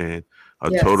cover up and a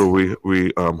total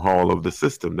haul of the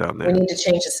system down there. We need to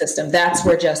change the system. That's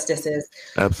where justice is.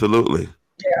 Absolutely.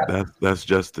 Yeah. That's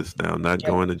justice now, not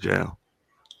going to jail.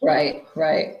 Right.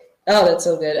 Oh, that's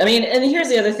so good. I mean, and here's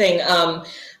the other thing.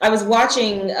 I was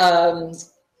watching a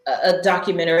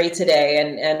documentary today,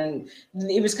 and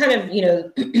it was kind of,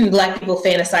 Black people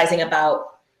fantasizing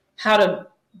about how to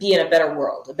be in a better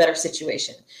world, a better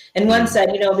situation. And one said,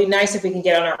 it'd be nice if we can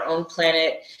get on our own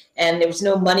planet, and there was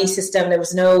no money system, there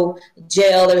was no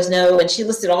jail, and she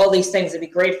listed all these things. It'd be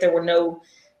great if there were no,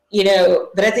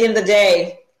 but at the end of the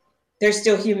day, there's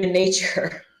still human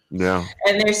nature. Yeah.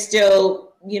 And there's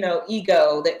still,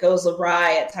 ego that goes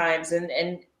awry at times. And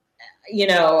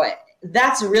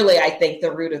that's really, I think,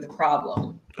 the root of the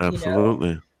problem.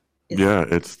 Absolutely.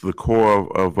 It's the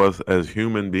core of us as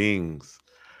human beings.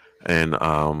 And,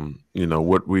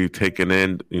 what we've taken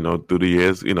in, through the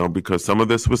years, because some of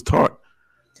this was taught,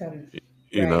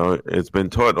 it's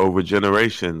been taught over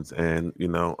generations. And,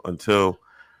 until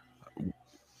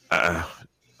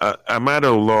I'm at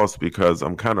a loss because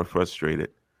I'm kind of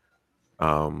frustrated.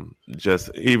 I've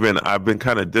been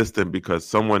kind of distant because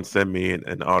someone sent me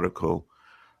an article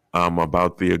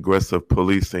about the aggressive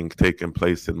policing taking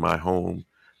place in my home,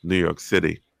 New York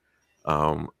City.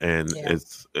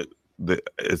 It's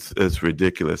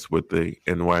ridiculous with the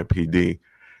NYPD,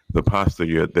 the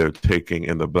posture they're taking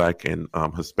in the Black and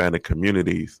Hispanic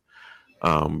communities,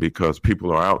 because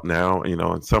people are out now,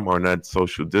 and some are not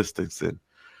social distancing,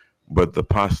 but the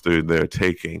posture they're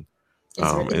taking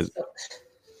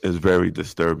is very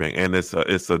disturbing, and it's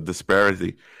a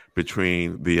disparity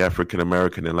between the African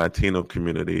American and Latino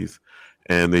communities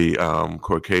and the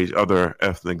Caucasian other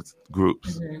ethnic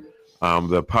groups.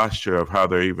 The posture of how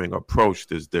they're even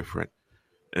approached is different.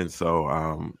 And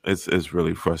so it's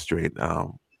really frustrating.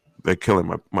 They're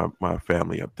killing my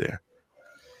family up there.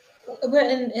 But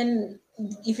and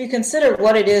if you consider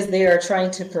what it is they are trying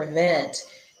to prevent,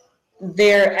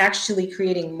 they're actually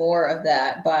creating more of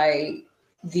that by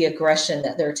the aggression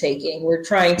that they're taking. We're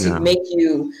trying to make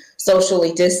you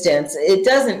socially distance. It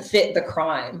doesn't fit the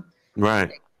crime.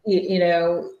 Right.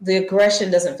 The aggression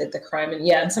doesn't fit the crime.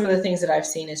 And some of the things that I've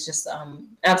seen is just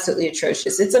absolutely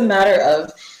atrocious. It's a matter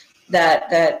of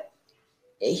that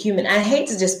human, I hate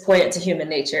to just point it to human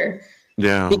nature.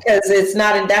 Yeah. Because that's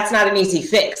not an easy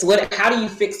fix. How do you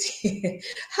fix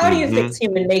fix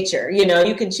human nature?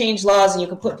 You can change laws and you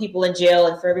can put people in jail,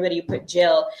 and for everybody you put in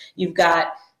jail, you've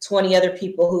got 20 other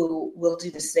people who will do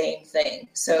the same thing.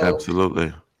 So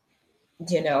absolutely.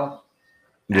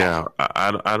 Yeah,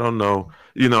 I don't know.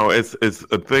 It's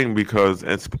a thing because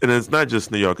it's not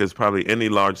just New York. It's probably any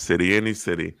large city, any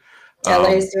city.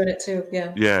 LA is doing it too.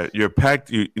 Yeah. Yeah, you're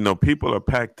packed. People are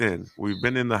packed in. We've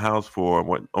been in the house for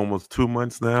almost 2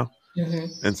 months now,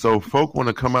 and so folk want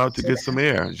to come out to get some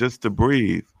air, just to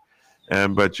breathe.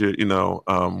 But in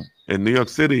New York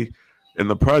City, in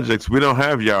the projects, we don't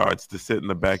have yards to sit in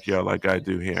the backyard like I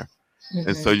do here.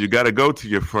 And so you got to go to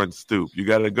your front stoop. You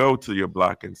got to go to your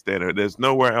block and stand there. There's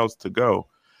nowhere else to go.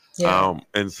 Yeah.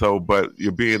 But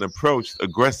you're being approached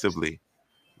aggressively.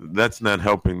 That's not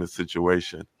helping the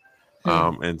situation.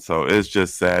 And so it's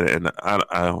just sad, and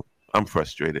I'm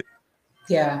frustrated.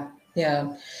 Yeah.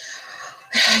 And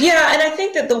I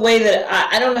think that the way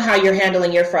that I don't know how you're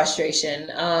handling your frustration.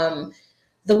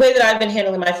 The way that I've been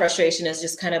handling my frustration is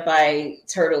just kind of by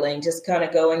turtling, just kind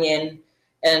of going in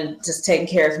and just taking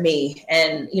care of me.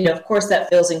 And, of course that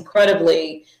feels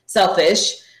incredibly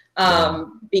selfish,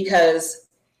 because,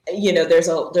 there's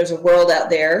a world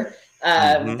out there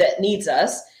that needs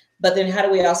us. But then how do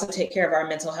we also take care of our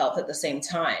mental health at the same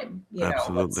time?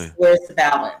 Absolutely. Where's the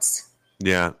balance?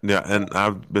 Yeah, yeah, and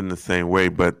I've been the same way,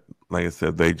 but like I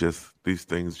said, these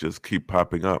things just keep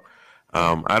popping up.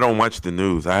 Yeah. I don't watch the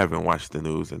news. I haven't watched the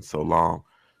news in so long Mhm.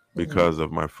 because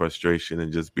of my frustration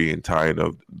and just being tired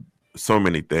of so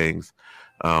many things.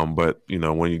 But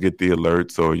when you get the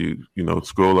alerts or you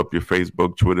scroll up your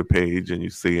Facebook, Twitter page and you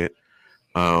see it,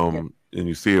 Yeah. and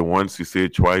you see it once, you see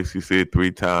it twice, you see it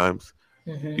three times,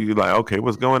 Mhm. you're like, okay,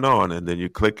 what's going on? And then you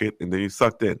click it, and then you're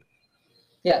sucked in.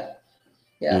 Yeah.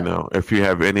 Yeah. If you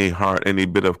have any heart, any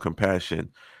bit of compassion,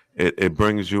 it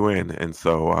brings you in. And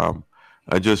so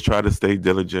I just try to stay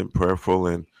diligent, prayerful,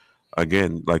 and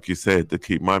again, like you said, to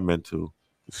keep my mental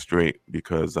straight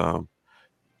because,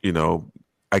 you know,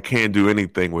 I can't do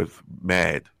anything with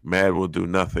mad. Mad will do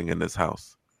nothing in this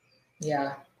house.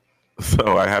 Yeah.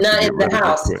 So I have to Not get in the rid of it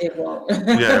house. quick. It won't.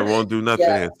 Yeah, it won't do nothing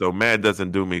Yeah. here. So mad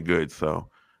doesn't do me good. So,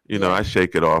 I Yeah.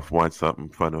 shake it off, watch something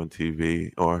fun on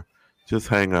TV, or just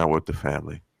hang out with the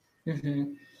family.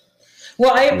 Mhm.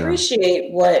 Well, I Yeah.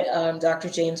 appreciate what Dr.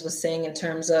 James was saying in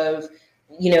terms of,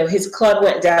 his club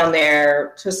went down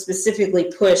there to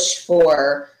specifically push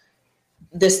for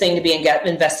this thing to be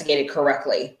investigated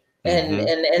correctly. And Hmm.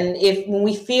 and if when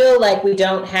we feel like we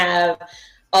don't have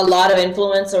a lot of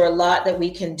influence or a lot that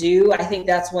we can do, I think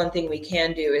that's one thing we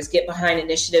can do is get behind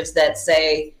initiatives that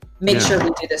say, make Yeah, sure we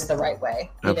do this the right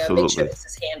way. Make sure absolutely. this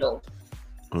is handled.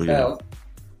 Oh, yeah. So,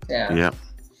 yeah. Yeah,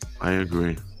 I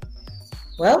agree.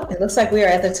 Well, it looks like we are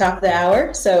at the top of the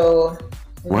hour. So,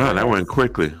 Wow, that went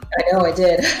quickly. I know I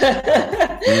did.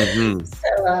 Hmm.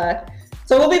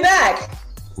 So we'll be back.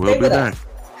 We'll Stay be with back.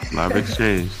 us. Live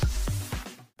Exchange.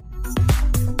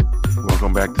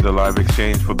 Welcome back to the Live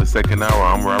Exchange for the second hour.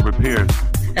 I'm Robert Pierce.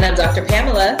 And I'm Dr.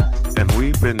 Pamela. And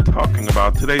we've been talking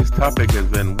about, today's topic has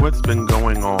been what's been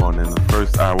going on. In the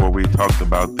first hour, we talked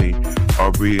about the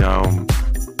Aubrey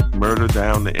murder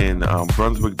down in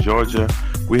Brunswick, Georgia.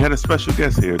 We had a special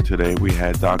guest here today. We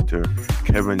had Dr.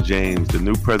 Kevin James, the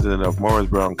new president of Morris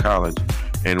Brown College.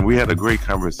 And we had a great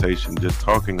conversation just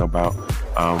talking about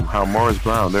how Morris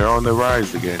Brown, they're on the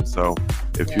rise again. So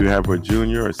if you have a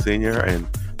junior or senior and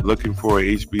looking for a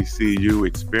HBCU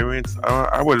experience,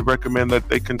 I would recommend that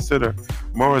they consider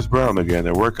Morris Brown again.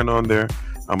 They're working on their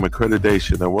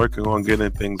accreditation. They're working on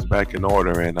getting things back in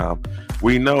order. And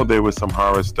we know there were some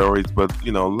horror stories, but,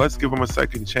 let's give them a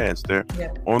second chance. They're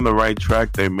on the right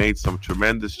track. They made some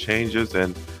tremendous changes,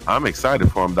 and I'm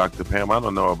excited for them, Dr. Pam. I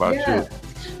don't know about you.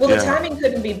 Well, the timing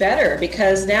couldn't be better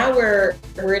because now we're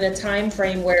in a time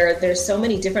frame where there's so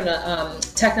many different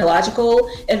technological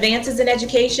advances in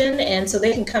education, and so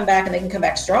they can come back and they can come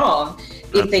back strong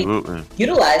if they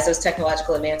utilize those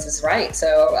technological advances right.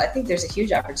 So I think there's a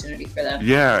huge opportunity for them.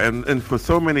 Yeah, and for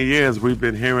so many years we've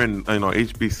been hearing,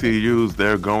 HBCUs,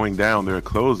 they're going down, they're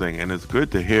closing, and it's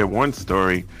good to hear one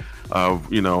story of,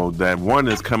 that one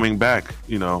is coming back,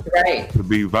 to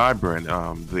be vibrant.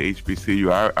 The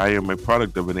HBCU, I am a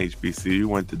product of an HBCU,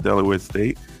 went to Delaware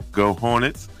State, go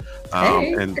Hornets.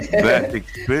 And that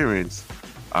experience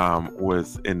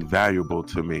was invaluable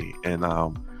to me. And I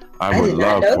would did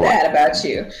not love know that about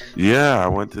you. Yeah, I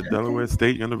went to Delaware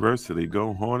State University,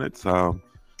 go Hornets.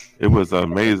 It was an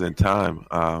amazing time.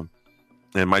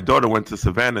 And my daughter went to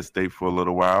Savannah State for a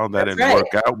little while. That didn't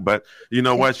work out. But you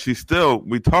know what?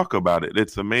 We talk about it.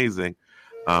 It's amazing.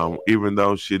 Even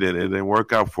though it didn't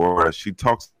work out for her, she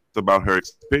talks about her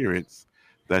experience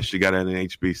that she got at an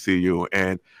HBCU.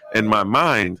 And in my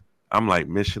mind, I'm like,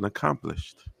 mission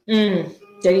accomplished. There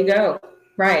you go.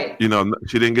 Right.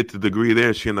 She didn't get the degree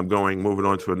there. She ended up moving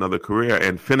on to another career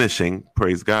and finishing,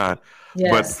 praise God. Yes.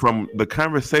 But from the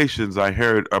conversations I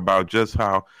heard about just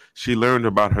how she learned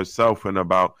about herself and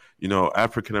about,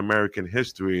 African-American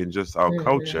history and just our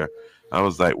culture, I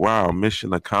was like, wow,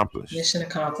 mission accomplished. Mission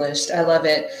accomplished. I love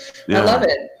it. Yeah. I love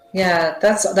it. Yeah,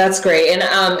 that's great.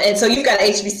 And so you've got an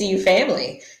HBCU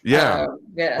family. Yeah.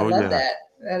 I love that.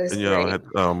 That is great.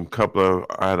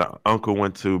 I had an uncle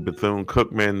went to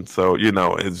Bethune-Cookman. So,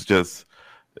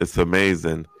 it's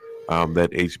amazing.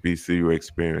 That HBCU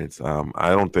experience. I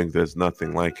don't think there's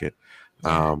nothing like it.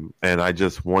 And I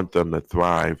just want them to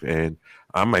thrive. And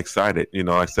I'm excited.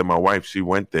 I said my wife, she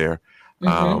went there.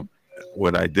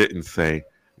 What I didn't say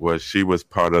was she was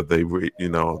part of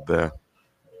the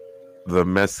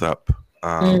mess up.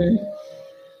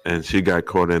 And she got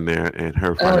caught in there and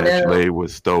her financial aid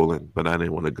was stolen. But I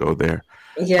didn't want to go there.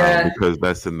 Yeah. Because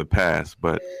that's in the past.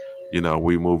 But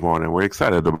we move on, and we're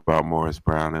excited about Morris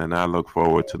Brown, and I look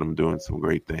forward to them doing some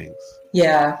great things.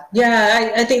 Yeah.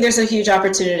 I think there's a huge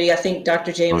opportunity. I think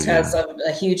Dr. James has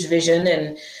a huge vision,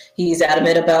 and he's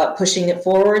adamant about pushing it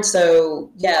forward.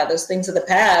 So, those things of the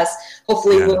past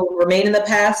hopefully will remain in the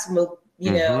past. We'll,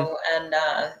 and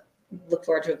look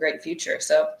forward to a great future.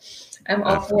 So I'm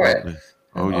all for Absolutely. it.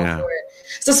 Oh, I'm all yeah. for it.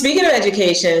 So speaking of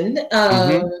education,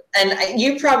 and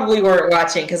you probably weren't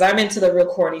watching because I'm into the real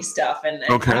corny stuff, and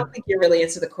Okay. I don't think you're really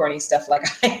into the corny stuff like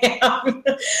I am.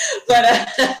 But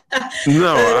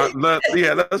No,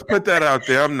 let's put that out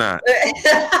there. I'm not.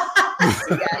 yeah.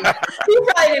 You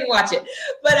probably didn't watch it,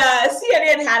 but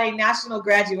CNN had a national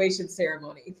graduation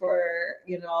ceremony for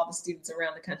all the students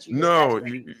around the country. No,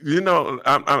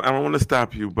 I don't want to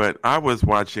stop you, but I was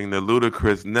watching the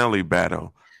Ludacris Nelly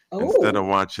battle instead of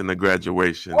watching the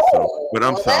graduation. But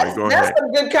I'm sorry. Go ahead. That's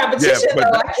some good competition, though.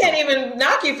 I can't even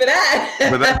knock you for that.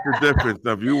 But that's the difference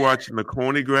of you watching the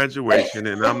corny graduation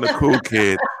and I'm the cool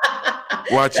kid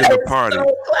watching the party.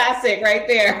 So classic right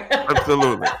there.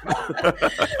 Absolutely.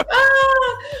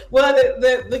 Well,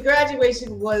 the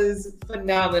graduation was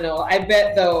phenomenal. I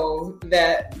bet, though,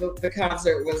 that the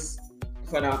concert was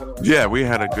phenomenal. Yeah, we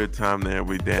had a good time there.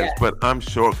 We danced. But I'm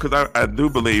sure, because I do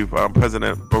believe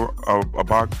President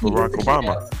Barack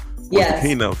Obama was the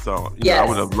keynote. So I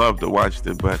would have loved to watch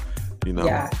it, but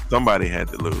somebody had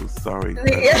to lose. Sorry.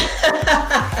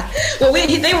 Well,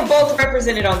 they were both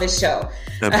represented on this show.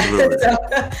 Absolutely.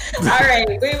 All right,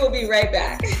 we will be right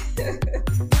back.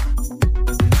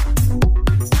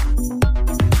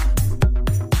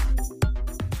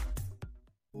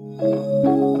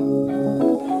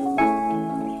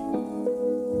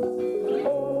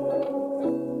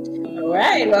 All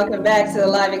right, welcome back to the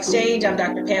Live Exchange. I'm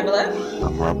Dr. Pamela.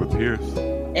 I'm Robert Pierce.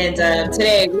 And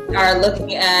today we are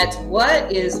looking at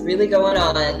what is really going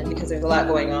on, because there's a lot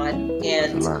going on. And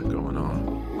there's a lot going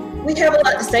on. We have a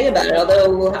lot to say about it,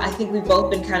 although I think we've both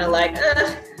been kind of like,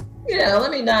 let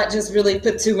me not just really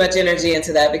put too much energy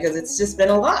into that, because it's just been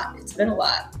a lot. It's been a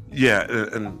lot. Yeah,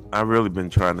 and I've really been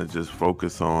trying to just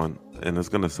focus on, and it's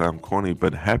going to sound corny,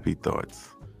 but happy thoughts.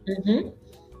 Mm-hmm.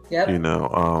 Yep.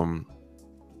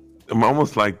 I'm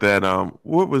almost like that.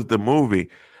 What was the movie?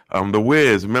 The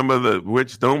Wiz. Remember the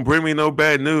which? Don't bring me no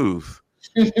bad news.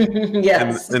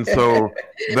 Yes. And so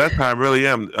that's how I really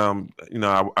am.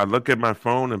 I look at my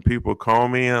phone and people call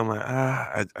me, and I'm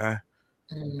like,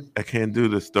 I can't do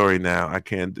the story now. I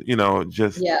can't.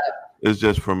 It's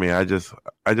just for me. I just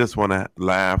want to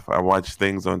laugh. I watch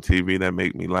things on TV that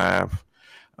make me laugh.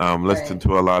 Listen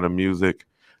to a lot of music.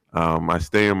 I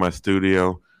stay in my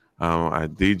studio. I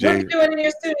DJ. What are you doing in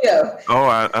your studio? Oh,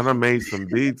 I done made some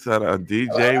beats at a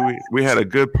DJ. We had a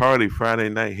good party Friday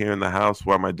night here in the house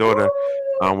while my daughter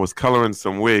was coloring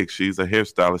some wigs. She's a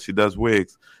hairstylist. She does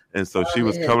wigs. And so she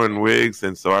was coloring wigs.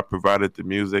 And so I provided the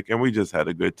music, and we just had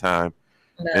a good time.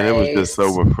 Nice. And it was just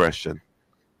so refreshing.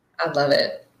 I love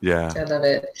it. Yeah. I love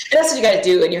it. And that's what you got to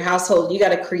do in your household. You got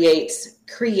to create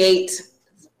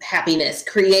happiness,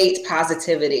 create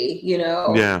positivity,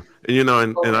 Yeah.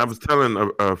 And I was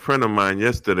telling a friend of mine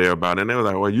yesterday about it, and they were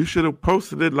like, well, you should have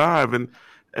posted it live, and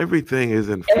everything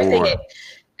isn't for everybody.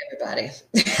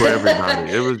 For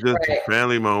everybody. It was just a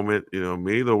family moment,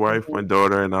 me, the wife, my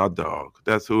daughter, and our dog.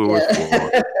 That's who it was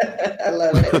for. I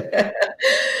love it.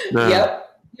 Yep.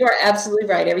 You are absolutely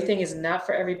right. Everything is not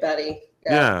for everybody.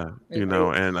 Yeah.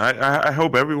 And I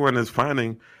hope everyone is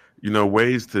finding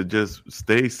ways to just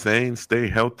stay sane, stay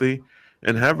healthy,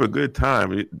 and have a good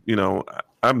time.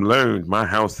 I've learned my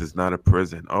house is not a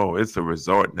prison. Oh, it's a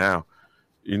resort now.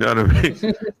 You know what I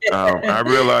mean? I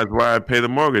realize why I pay the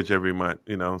mortgage every month,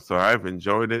 so I've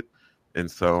enjoyed it. And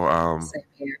so, I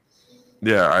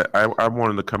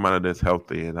wanted to come out of this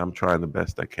healthy, and I'm trying the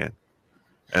best I can.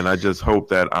 And I just hope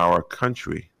that our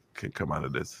country can come out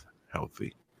of this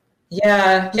healthy.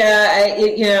 Yeah.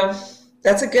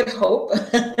 That's a good hope.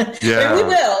 Yeah. We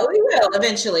will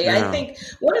eventually. Yeah. I think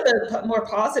one of the more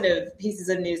positive pieces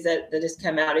of news that has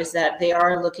come out is that they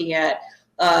are looking at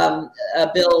a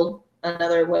bill, a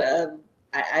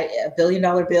 $1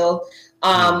 billion bill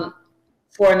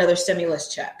for another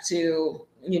stimulus check to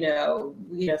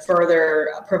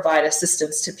further provide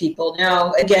assistance to people.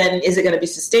 Now, again, is it going to be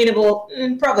sustainable?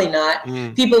 Probably not.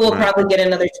 People will probably get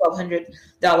another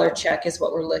 $1,200 check is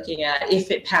what we're looking at if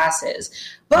it passes.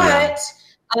 But,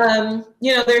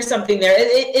 there's something there.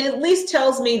 It at least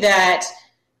tells me that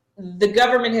the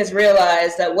government has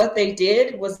realized that what they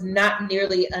did was not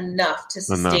nearly enough to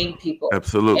sustain people.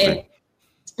 Absolutely.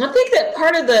 And I think that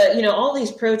part of the, all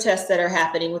these protests that are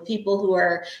happening with people who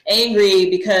are angry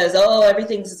because,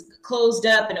 everything's closed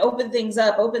up and open things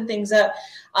up.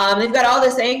 They've got all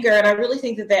this anger. And I really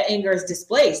think that anger is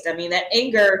displaced. I mean, that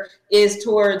anger is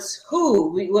towards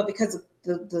who? Because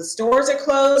the stores are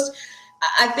closed.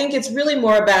 I think it's really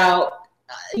more about,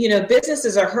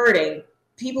 businesses are hurting.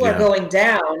 People are going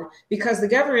down because the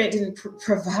government didn't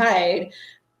provide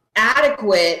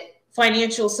adequate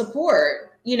financial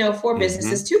support for Mm-hmm.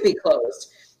 businesses to be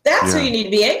closed. That's who you need to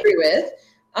be angry with.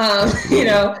 That's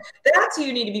who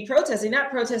you need to be protesting,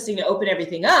 not protesting to open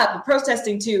everything up, but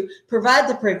protesting to provide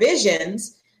the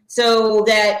provisions so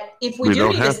that if we do don't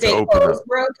need to have stay open closed, up.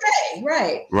 we're okay.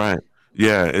 Right. Right.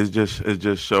 Yeah. It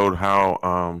just showed how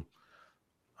oh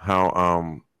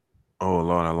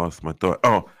Lord, I lost my thought.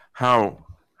 Oh,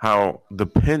 how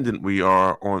dependent we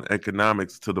are on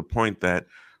economics to the point that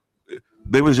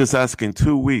they was just asking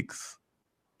 2 weeks,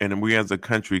 and we as a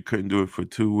country couldn't do it for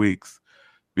 2 weeks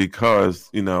because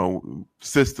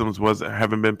systems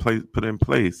haven't been put in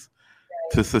place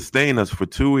to sustain us for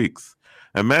 2 weeks.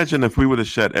 Imagine if we would have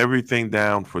shut everything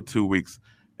down for 2 weeks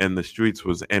and the streets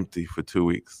was empty for 2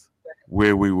 weeks,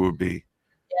 where we would be.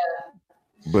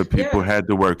 But people had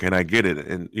to work, and I get it,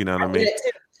 and you know what I mean. Get it too.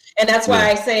 And that's why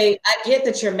I say I get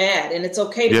that you're mad, and it's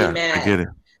okay to be mad. I get it.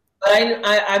 But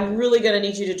I'm really going to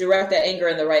need you to direct that anger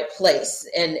in the right place,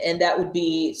 and that would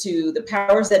be to the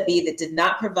powers that be that did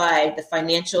not provide the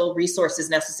financial resources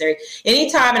necessary.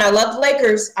 Anytime, and I love the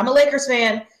Lakers. I'm a Lakers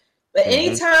fan, but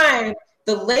anytime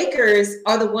the Lakers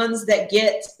are the ones that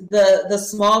get the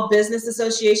Small Business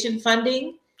Association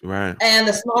funding. Right. And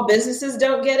the small businesses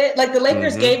don't get it. Like the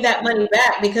Lakers gave that money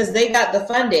back because they got the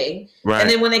funding. Right. And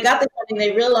then when they got the funding,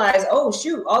 they realized, oh,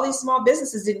 shoot, all these small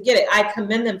businesses didn't get it. I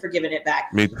commend them for giving it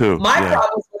back. Me too. My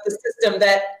problem is with the system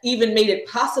that even made it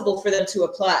possible for them to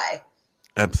apply.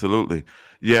 Absolutely.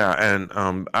 Yeah. And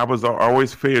I was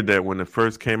always feared that when it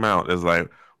first came out, it's like,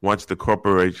 once the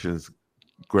corporations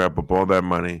grab up all that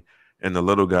money and the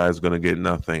little guy is going to get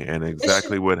nothing. And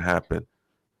exactly what happened.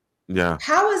 Yeah.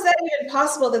 How is that even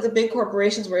possible that the big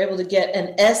corporations were able to get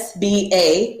an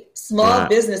SBA, Small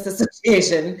Business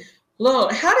Association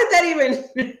loan? How did that even?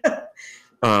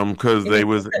 Because they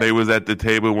was at the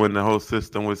table when the whole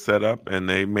system was set up, and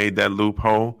they made that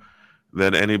loophole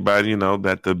that anybody,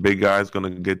 that the big guy's going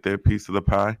to get their piece of the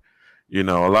pie. A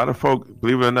lot of folk,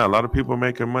 believe it or not, a lot of people are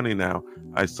making money now.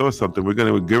 I saw something. We're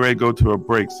going to get ready to go to a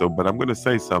break. But I'm going to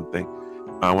say something.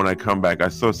 When I come back, I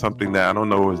saw something that I don't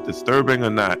know if it was disturbing or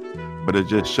not, but it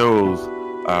just shows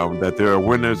that there are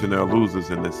winners and there are losers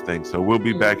in this thing. So we'll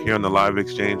be back here on the live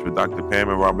exchange with Dr. Pam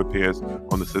and Robert Pierce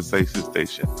on the Sensation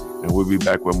Station, and we'll be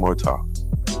back with more talk.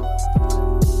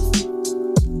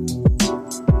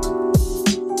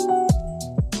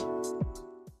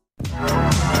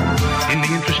 In the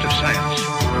interest of science.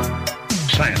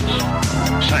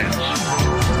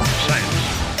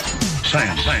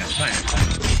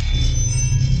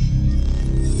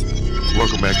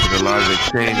 Welcome back to the live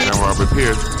exchange. I'm Robert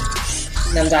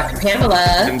Pierce. I'm Dr. Pamela.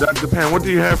 And Dr. Pam, what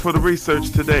do you have for the research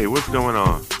today? What's going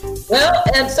on? Well,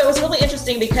 so it's really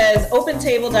interesting because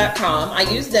OpenTable.com, I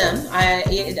use them. I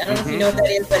don't know if you know what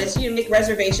that is, but it's you make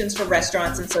reservations for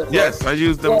restaurants and so forth. Yes, I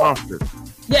use them often.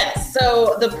 Yes.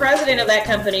 So the president of that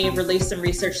company released some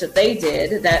research that they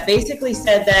did that basically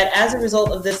said that as a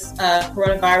result of this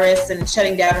coronavirus and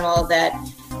shutting down and all of that,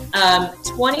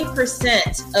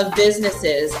 20% of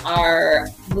businesses are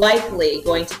likely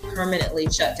going to permanently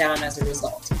shut down as a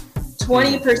result.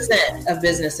 20% of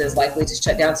businesses likely to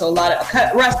shut down. So a lot of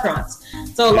restaurants.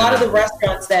 So a lot of the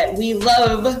restaurants that we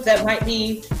love that might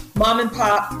be mom and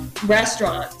pop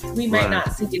restaurants, we might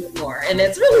not see anymore. And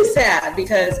it's really sad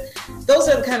because those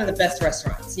are kind of the best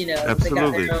restaurants,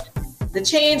 Absolutely. The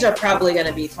chains are probably going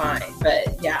to be fine,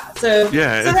 but yeah. So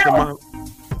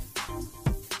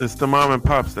it's the mom and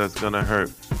pops that's going to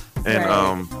hurt.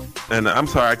 And and I'm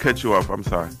sorry, I cut you off. I'm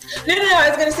sorry. No. I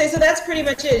was going to say, so that's pretty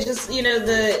much it. Just,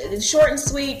 the short and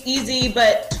sweet, easy,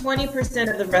 but 20%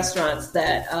 of the restaurants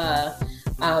that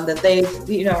that they,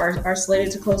 are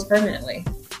slated to close permanently.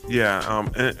 Yeah.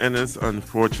 And it's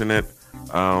unfortunate.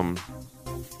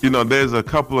 There's a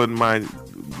couple of my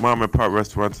mom and pop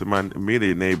restaurants in my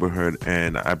immediate neighborhood,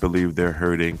 and I believe they're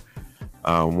hurting.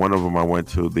 One of them I went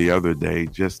to the other day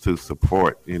just to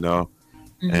support,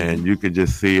 and you could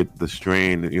just see it, the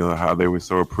strain, how they were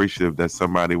so appreciative that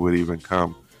somebody would even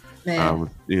come,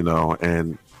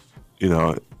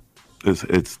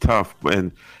 it's tough.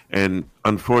 And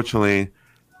unfortunately,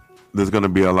 there's going to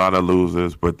be a lot of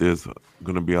losers, but there's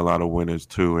going to be a lot of winners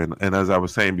too. And as I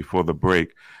was saying before the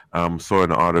break, saw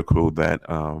an article that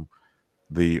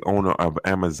the owner of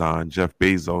Amazon, Jeff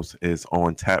Bezos, is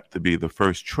on tap to be the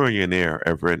first trillionaire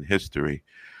ever in history.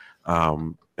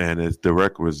 And it's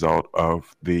direct result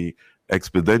of the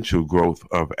exponential growth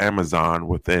of Amazon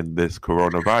within this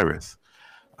coronavirus.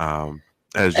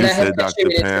 As you said, Dr.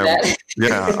 Pam,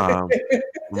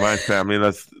 my family,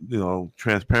 that's,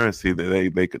 transparency,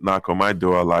 they could knock on my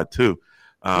door a lot too.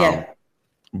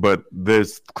 But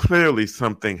there's clearly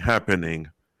something happening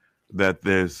that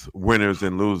there's winners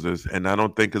and losers, and I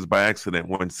don't think it's by accident.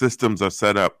 When systems are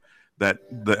set up that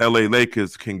the LA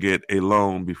Lakers can get a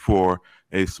loan before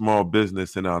a small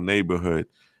business in our neighborhood,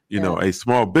 a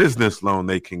small business loan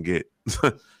they can get.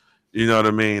 You know what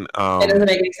I mean? It doesn't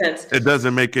make any sense. It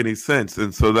doesn't make any sense.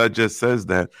 And so that just says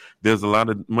that there's a lot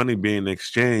of money being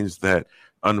exchanged that,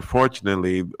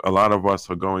 unfortunately, a lot of us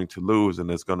are going to lose,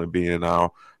 and it's going to be in our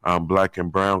Black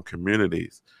and brown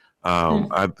communities.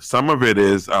 Some of it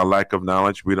is our lack of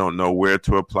knowledge. We don't know where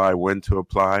to apply, when to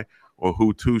apply, or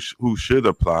who should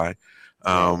apply.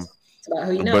 It's about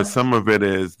who you know. But some of it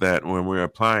is that when we're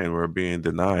applying, we're being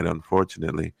denied,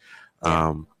 unfortunately.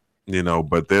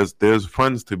 But there's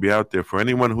funds to be out there for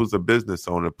anyone who's a business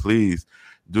owner. Please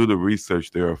do the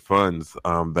research. There are funds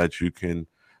that you can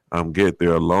get.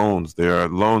 There are loans. There are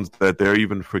loans that they're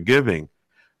even forgiving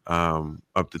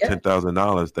up to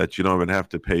 $10,000 that you don't even have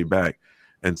to pay back.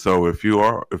 And so if you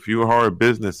are a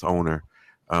business owner,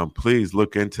 please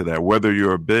look into that. Whether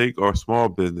you're a big or small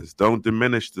business, don't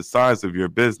diminish the size of your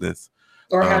business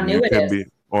or how new it is.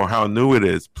 Or how new it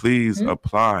is. Please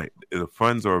apply. The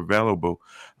funds are available.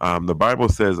 The Bible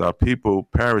says our people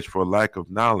perish for lack of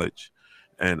knowledge.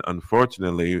 And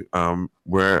unfortunately,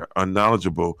 we're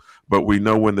unknowledgeable. But we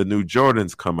know when the new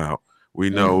Jordans come out. We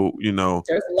know,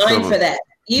 there's a line for that.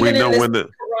 Even in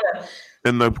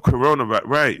the coronavirus,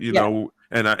 right? Know,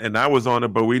 and I was on it,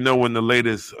 but we know when the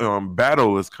latest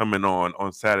battle is coming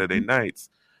on Saturday nights.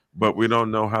 But we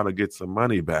don't know how to get some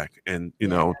money back and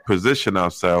position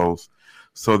ourselves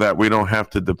so that we don't have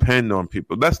to depend on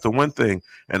people. That's the one thing,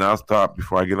 and I'll stop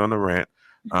before I get on the rant.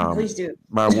 Please do.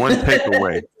 My one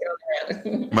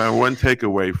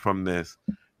takeaway from this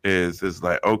is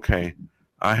like, okay,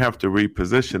 I have to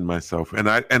reposition myself, and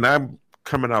I'm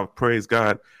coming out, praise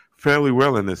God, fairly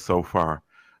well in this so far.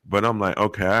 But I'm like,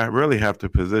 okay, I really have to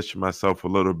position myself a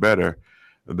little better,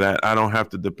 that I don't have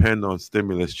to depend on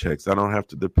stimulus checks. I don't have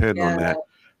to depend on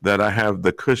that I have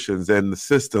the cushions and the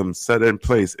systems set in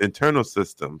place, internal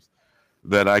systems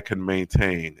that I can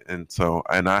maintain. And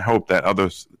I hope that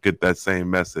others get that same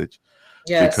message.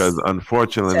 Yes. Because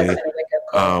unfortunately,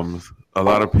 a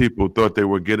lot of people thought they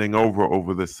were getting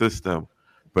over the system,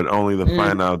 but only to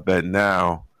find out that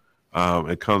now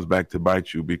it comes back to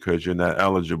bite you because you're not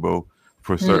eligible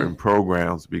for certain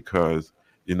programs because,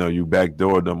 you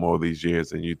backdoored them all these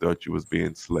years and you thought you was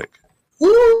being slick.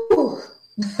 Woo!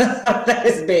 That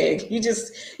is big. You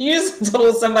just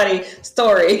told somebody's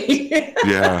story.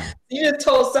 Yeah. You just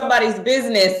told somebody's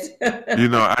business.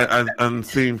 I'm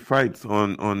seeing fights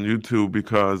on YouTube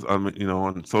because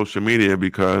on social media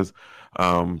because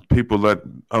people let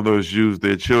others use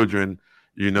their children,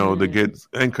 to get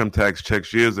income tax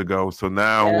checks years ago. So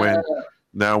now when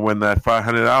that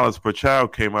 $500 per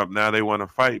child came up, now they want to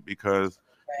fight because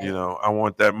I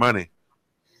want that money.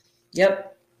 Yep.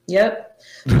 You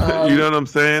know what I'm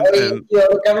saying? And,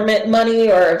 government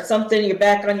money or something, you're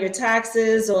back on your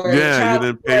taxes or you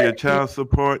didn't pay your child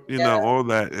support, all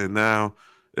that. And now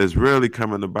it's really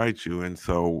coming to bite you. And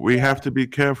so we have to be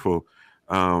careful.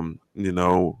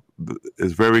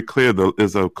 It's very clear.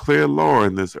 There's a clear law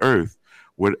in this earth.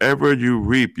 Whatever you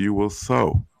reap, you will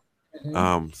sow.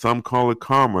 Some call it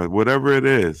karma, whatever it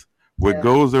is. What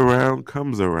goes around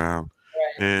comes around.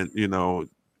 Right. And,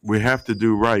 we have to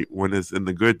do right when it's in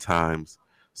the good times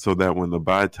so that when the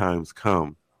bad times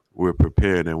come, we're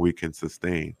prepared and we can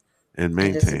sustain and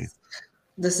maintain.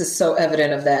 This is so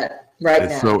evident of that now.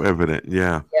 It's so evident,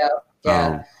 yeah.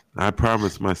 Yeah. I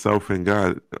promise myself and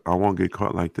God, I won't get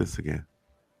caught like this again.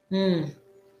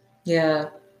 Yeah.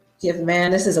 Man,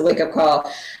 this is a wake-up call.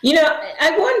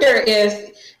 I wonder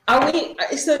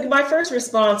so my first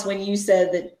response when you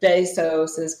said that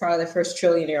Bezos is probably the first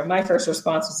trillionaire, my first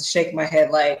response was to shake my head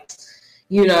like,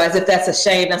 as if that's a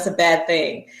shame, that's a bad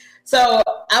thing. So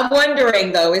I'm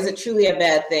wondering, though, is it truly a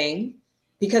bad thing?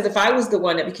 Because if I was the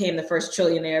one that became the first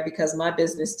trillionaire because my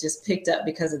business just picked up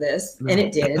because of this, and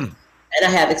it did, and I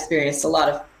have experienced a lot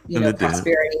of,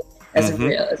 prosperity as a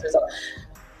result.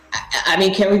 I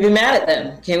mean, can we be mad at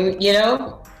them? Can we,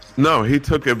 No, he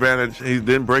took advantage. He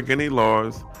didn't break any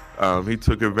laws. He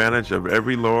took advantage of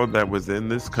every law that was in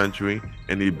this country,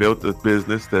 and he built a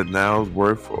business that now is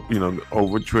worth,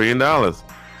 over $1 trillion.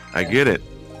 I get it.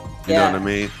 You know what I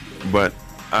mean? But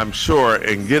I'm sure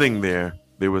in getting there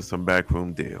was some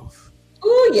backroom deals.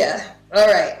 Oh, yeah. All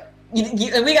right. We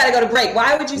got to go to break.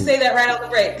 Why would you say that right on the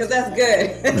break? Because that's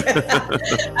good.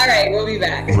 All right. We'll be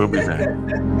back. We'll be back.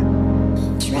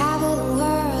 Travel the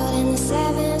world in the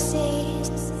 7 seas.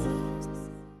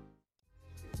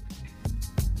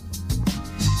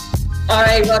 All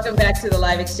right, welcome back to the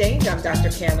Live Exchange. I'm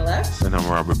Dr. Pamela. And I'm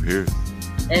Robert Pierce.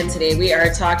 And today we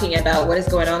are talking about what is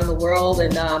going on in the world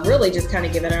and really just kind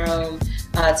of giving our own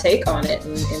take on it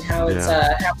and how it's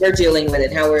how we're dealing with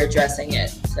it, how we're addressing it.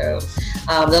 So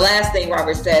the last thing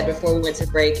Robert said before we went to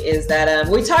break is that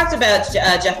we talked about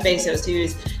Jeff Bezos,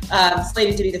 who's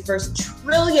slated to be the first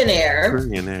trillionaire.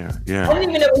 Yeah. I didn't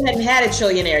even know we hadn't had a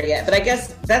trillionaire yet, but I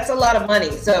guess that's a lot of money.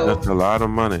 So that's a lot of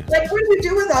money. Like, what do you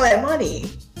do with all that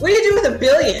money? What do you do with $1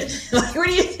 billion? Like, what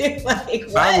do you do? Like,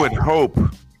 what? I would hope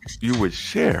you would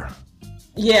share.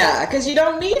 Yeah, because you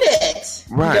don't need it.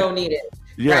 Right. You don't need it.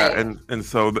 Yeah, right. and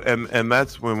so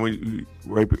that's when we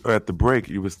right at the break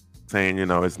you was saying,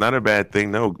 it's not a bad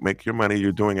thing. No, make your money.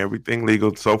 You're doing everything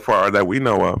legal so far that we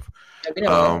know of.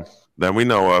 That we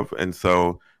know of. And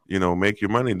so, make your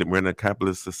money. We're in a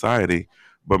capitalist society.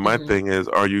 But my thing is,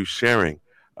 are you sharing?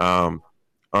 Are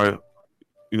the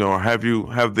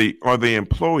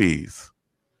employees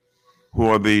who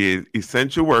are the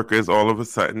essential workers all of a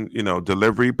sudden,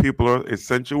 delivery people are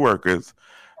essential workers.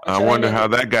 I wonder how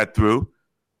that got through.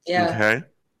 Yeah. Okay. Right.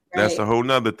 That's a whole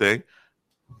nother thing.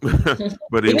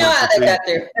 But he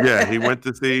went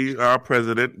to see our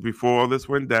president before all this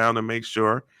went down to make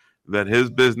sure that his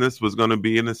business was going to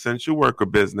be an essential worker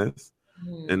business,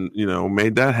 and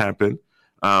made that happen.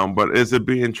 But is it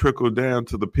being trickled down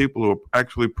to the people who are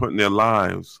actually putting their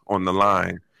lives on the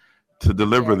line to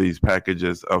deliver these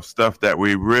packages of stuff that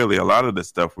a lot of the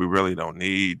stuff we really don't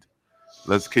need?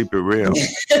 Let's keep it real.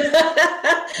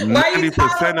 Why are you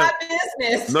talking about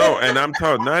business? No, and I'm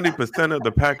talking 90% of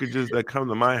the packages that come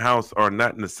to my house are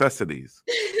not necessities.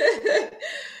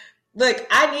 Look,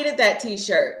 I needed that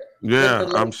T-shirt. Yeah,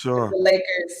 I'm sure. The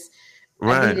Lakers.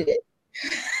 Right. I needed it.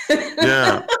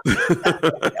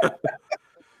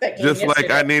 Yeah. Just like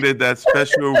I needed that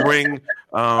special ring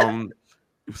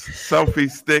selfie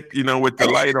stick, with the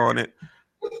light on it.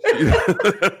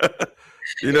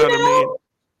 You know what I mean?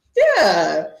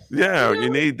 Yeah. Yeah, you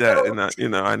need that. And,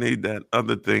 I need that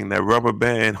other thing, that rubber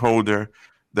band holder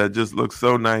that just looks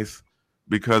so nice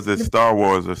because it's Star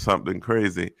Wars or something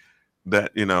crazy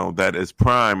that, that is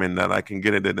prime and that I can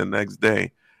get it in the next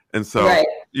day. And so,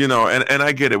 and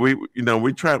I get it.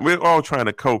 We're all trying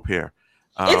to cope here.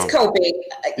 It's coping.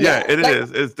 Yeah, it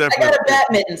is. It's definitely. I got a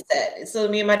badminton set, so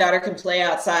me and my daughter can play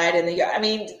outside in the yard. I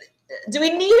mean, do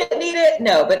we need it?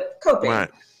 No, but coping. Right.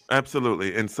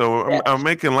 Absolutely. And so I'm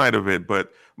making light of it.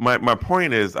 But my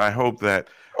point is, I hope that,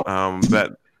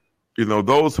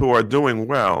 those who are doing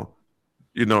well,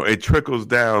 it trickles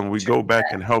down. We go back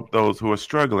and help those who are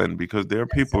struggling, because there are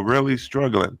people really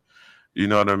struggling. You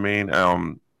know what I mean?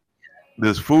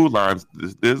 There's food lines.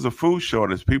 There's a food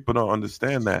shortage. People don't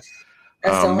understand that.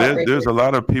 There's a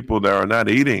lot of people that are not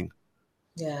eating.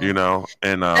 Yeah.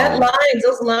 And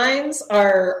those lines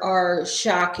are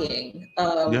shocking.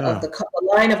 Of the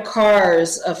line of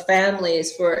cars of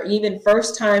families, for even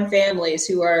first-time families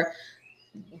who are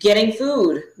getting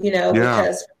food,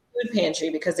 because food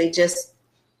pantry, because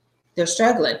they're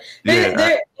struggling.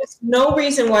 There's no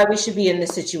reason why we should be in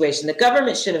this situation. The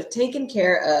government should have taken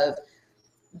care of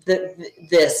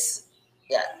this.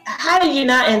 How do you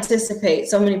not anticipate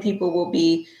so many people will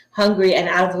be hungry and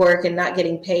out of work and not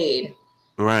getting paid?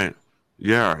 Right.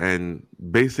 Yeah. And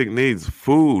basic needs,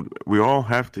 food. We all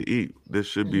have to eat. There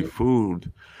should be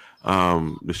food.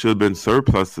 There should have been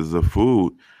surpluses of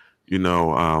food. At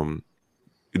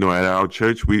our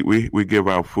church, we give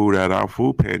out food at our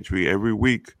food pantry every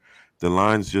week. The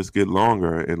lines just get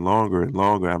longer and longer and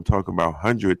longer. I'm talking about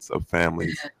hundreds of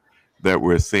families that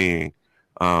we're seeing.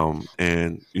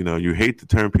 And you hate to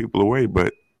turn people away,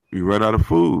 but you run out of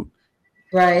food.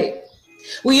 Right.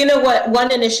 Well, you know what?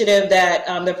 One initiative that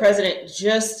the president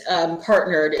just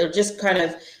partnered, or just kind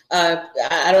of,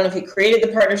 I don't know if he created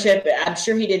the partnership. I'm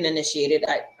sure he didn't initiate it.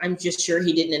 I'm just sure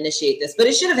he didn't initiate this, but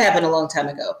it should have happened a long time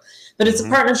ago. But it's a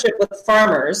partnership with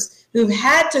farmers who've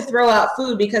had to throw out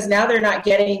food because now they're not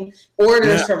getting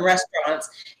orders from restaurants.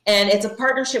 And it's a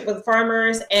partnership with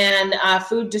farmers and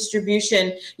food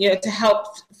distribution, to help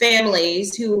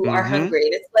families who are hungry.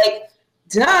 And it's like,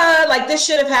 duh, like this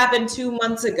should have happened 2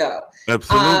 months ago.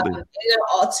 Absolutely.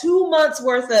 2 months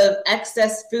worth of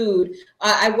excess food.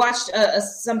 I watched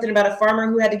something about a farmer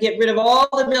who had to get rid of all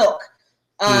the milk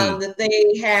that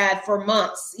they had for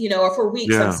months, or for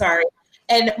weeks, I'm sorry.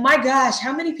 And my gosh,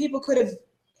 how many people could have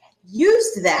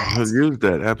used that?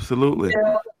 Absolutely.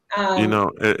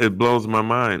 It blows my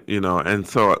mind, and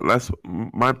so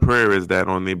my prayer is that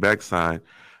on the backside,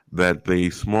 that the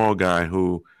small guy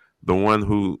the one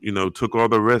who, took all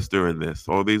the rest during this,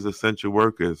 all these essential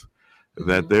workers,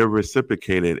 that they're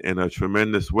reciprocated in a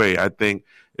tremendous way. I think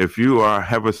if you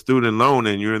have a student loan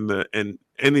and you're in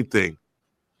anything,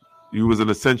 you was an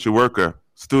essential worker,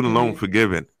 student loan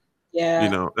forgiven.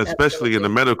 Yeah, especially in the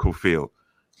medical field.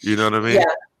 You know what I mean? yeah.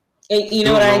 And you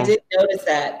know what? I did notice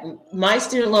that my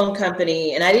student loan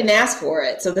company, and I didn't ask for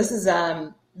it. So this is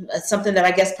something that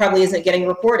I guess probably isn't getting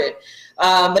reported.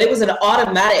 But it was an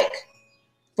automatic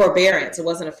forbearance. It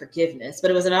wasn't a forgiveness,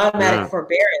 but it was an automatic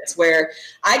forbearance where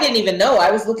I didn't even know. I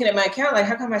was looking at my account like,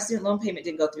 how come my student loan payment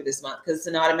didn't go through this month? Because it's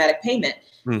an automatic payment.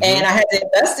 And I had to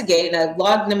investigate, and I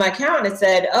logged into my account and it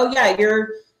said, oh yeah,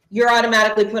 you're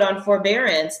automatically put on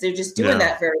forbearance. They're just doing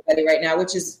that for everybody right now,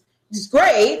 which is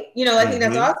great. I think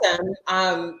that's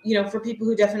awesome. For people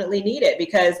who definitely need it,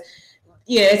 because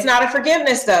it's not a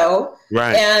forgiveness though.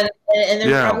 Right. And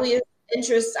there probably is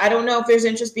interest. I don't know if there's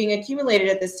interest being accumulated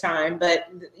at this time, but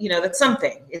that's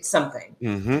something. It's something.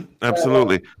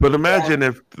 Absolutely. But imagine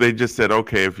if they just said,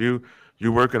 okay, if you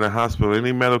work in a hospital,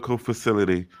 any medical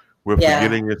facility, we're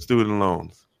forgetting your student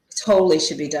loans. Totally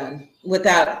should be done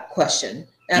without question.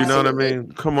 Absolutely. You know what I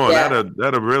mean? Come on,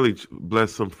 that'll really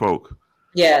bless some folk.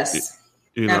 Yes.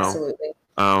 Absolutely.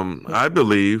 I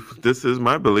believe, this is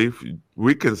my belief,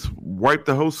 we can wipe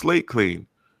the whole slate clean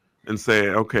and say,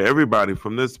 okay, everybody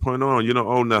from this point on, you don't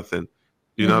owe nothing.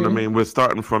 You know what I mean? We're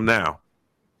starting from now.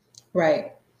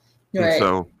 Right. And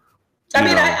so,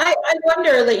 I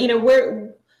wonder,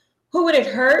 who would it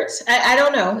hurt? I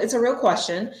don't know. It's a real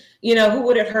question. Who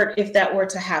would it hurt if that were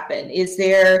to happen? Is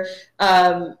there,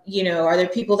 are there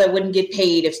people that wouldn't get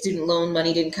paid if student loan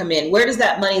money didn't come in? Where does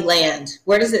that money land?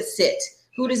 Where does it sit?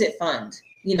 Who does it fund?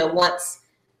 Once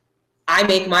I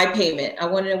make my payment, I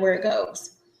want to know where it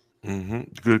goes.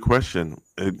 Good question.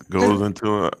 It goes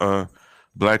into a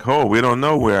black hole. We don't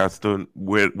know where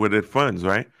it funds,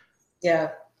 right?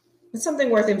 Yeah. It's something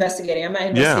worth investigating. I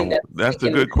might investigate that. That's a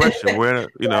good question. Where,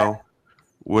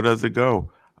 where does it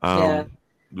go? Wow,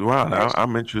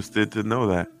 I'm interested to know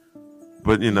that.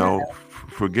 But,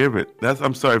 forgive it.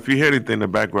 I'm sorry, if you hear anything in the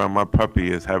background, my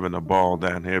puppy is having a ball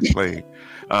down here playing.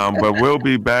 But we'll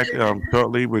be back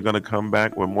shortly. We're going to come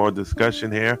back with more discussion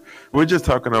here. We're just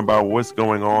talking about what's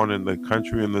going on in the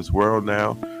country and this world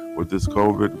now with this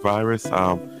COVID virus.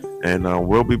 And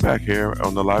we'll be back here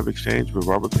on the Live Exchange with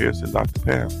Robert Pierce and Dr.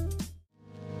 Pam.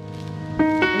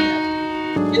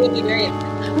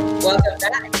 Welcome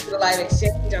back to the Live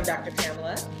Exchange. I'm Dr.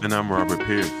 Pamela. And I'm Robert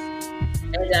Pierce.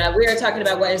 And we are talking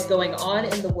about what is going on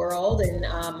in the world. And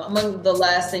among the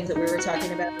last things that we were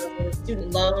talking about were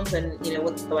student loans and,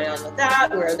 what's going on with that.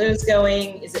 Where are those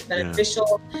going? Is it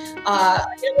beneficial?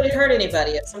 It wouldn't hurt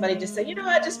anybody if somebody just said,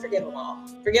 just forgive them all.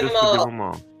 Forgive them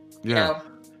all. Yeah.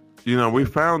 We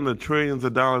found the trillions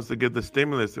of dollars to get the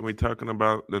stimulus, and we're talking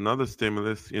about another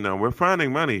stimulus. We're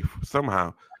finding money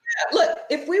somehow. Yeah, look,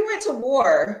 if we went to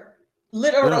war,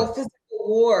 literal physical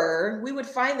war, we would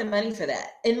find the money for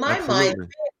that. In my mind,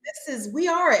 we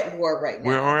are at war right now.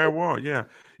 We are at war, yeah.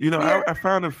 I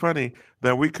found it funny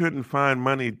that we couldn't find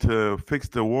money to fix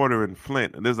the water in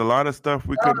Flint. And there's a lot of stuff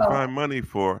we couldn't find money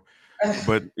for,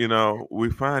 but we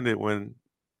find it when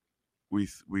we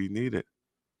need it,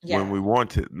 when we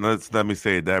want it. Let me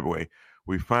say it that way.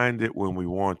 We find it when we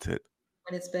want it.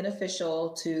 When it's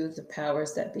beneficial to the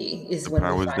powers that be is the when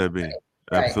powers we find that be.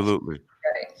 Right. Absolutely.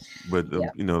 Right. But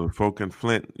the folk in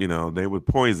Flint, they were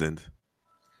poisoned.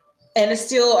 And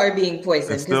still are being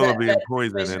poisoned. And still are being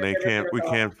poisoned, and we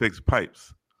can't fix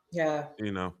pipes. Yeah.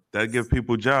 That gives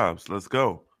people jobs. Let's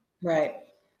go. Right.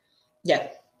 Yeah.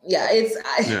 Yeah. It's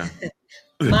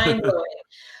mind blowing.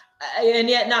 And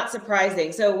yet not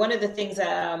surprising. So one of the things,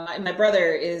 my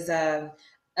brother is a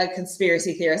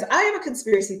conspiracy theorist. I am a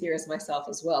conspiracy theorist myself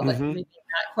as well, but maybe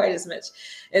not quite as much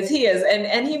as he is.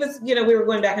 And he was, we were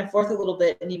going back and forth a little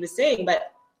bit, and he was saying,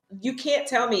 but you can't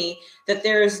tell me that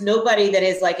there's nobody that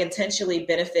is intentionally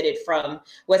benefited from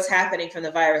what's happening from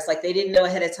the virus. They didn't know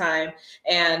ahead of time,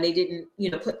 and they didn't,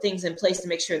 put things in place to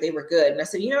make sure they were good. And I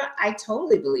said, I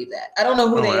totally believe that. I don't know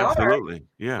who they absolutely.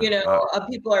 are. Yeah.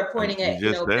 People are pointing at,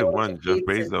 Jeff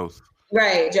Bezos.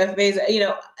 Right. Jeff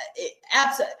Bezos,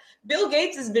 absolutely. Bill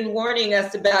Gates has been warning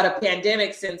us about a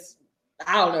pandemic since,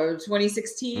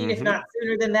 2016, if not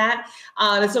sooner than that.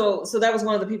 And so that was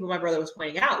one of the people my brother was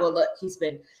pointing out. Well, look, he's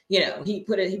been, he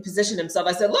positioned himself.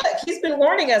 I said, look, he's been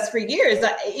warning us for years.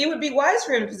 It would be wise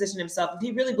for him to position himself if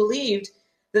he really believed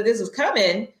that this was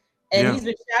coming, and he's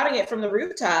been shouting it from the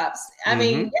rooftops. I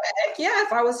mean,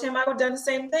 if I was him, I would have done the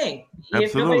same thing. Absolutely.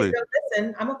 If nobody's going to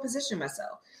listen, I'm going to position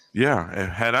myself. Yeah,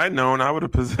 had I known, I would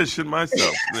have positioned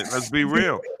myself. Let's be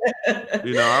real.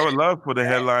 I would love for the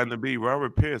headline to be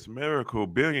Robert Pierce, miracle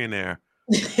billionaire.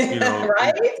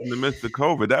 Right? In the midst of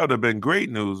COVID, that would have been great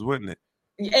news, wouldn't it?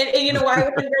 And you know why it would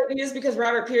have been great news? Because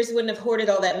Robert Pierce wouldn't have hoarded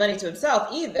all that money to himself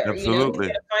either. Absolutely. He's going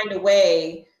to find a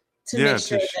way to make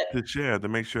sure to share, to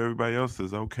make sure everybody else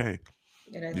is okay.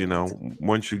 And I You think know,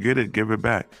 once you get it, give it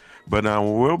back. But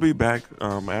we'll be back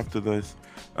after this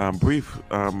brief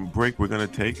break we're going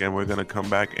to take, and we're going to come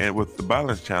back and with the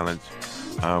balance challenge.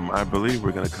 I believe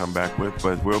we're going to come back with,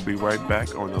 but we'll be right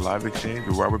back on the live exchange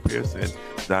with Robert Pierce and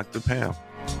Dr. Pam.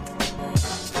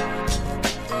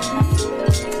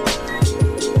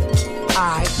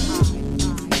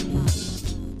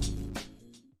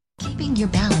 Keeping your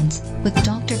balance with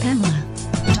Dr. Pamela.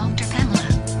 Dr.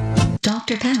 Pamela.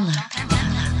 Dr. Pamela.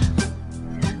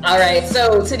 All right,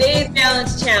 so today's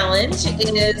balance challenge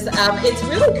is, it's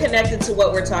really connected to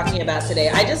what we're talking about today.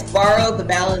 I just borrowed the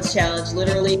balance challenge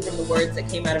literally from the words that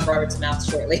came out of Robert's mouth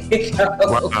shortly ago.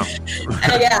 Wow.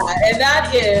 And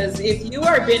that is, if you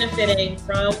are benefiting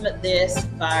from this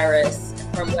virus,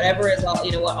 from whatever is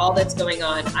all that's going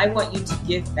on, I want you to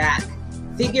give back.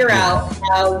 Figure out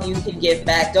how you can give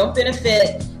back. Don't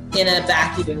benefit in a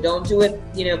vacuum. Don't do it,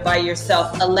 by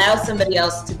yourself. Allow somebody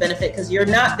else to benefit, because you're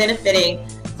not benefiting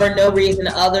for no reason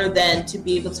other than to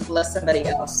be able to bless somebody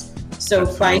else. So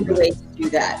find a way to do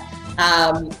that.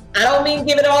 I don't mean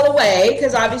give it all away,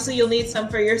 because obviously you'll need some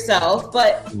for yourself,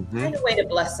 but find a way to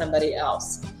bless somebody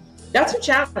else. That's your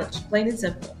challenge, plain and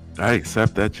simple. I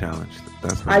accept that challenge.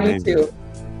 That's I do too.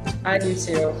 I do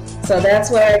too. So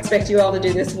that's what I expect you all to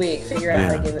do this week. Figure out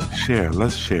how to give it back. Share.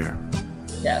 Let's share.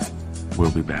 Yes. We'll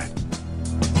be back.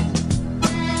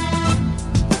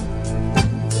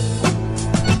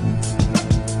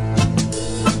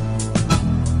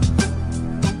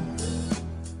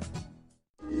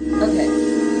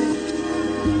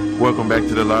 Welcome back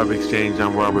to the Live Exchange.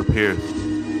 I'm Robert Pierce.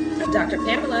 I'm Dr.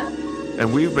 Pamela.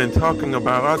 And we've been talking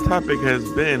about, our topic has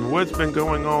been what's been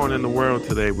going on in the world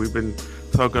today. We've been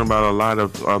talking about a lot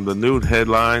of the new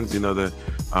headlines, the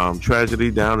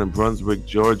tragedy down in Brunswick,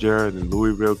 Georgia, and in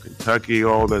Louisville, Kentucky,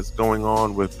 all that's going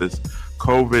on with this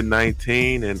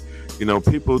COVID-19, and,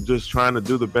 people just trying to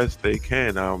do the best they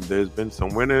can. There's been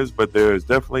some winners, but there's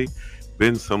definitely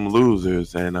been some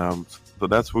losers. And so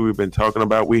that's what we've been talking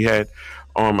about. We had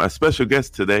a special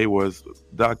guest today was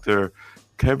Dr.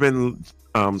 Kevin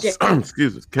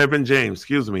James,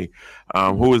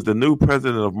 who is the new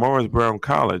president of Morris Brown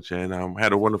College, and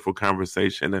had a wonderful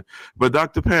conversation. But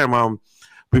Dr. Pam,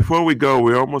 before we go,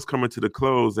 we're almost coming to the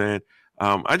close, and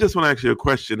I just want to ask you a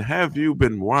question. Have you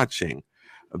been watching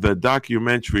the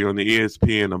documentary on the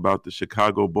ESPN about the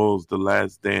Chicago Bulls, The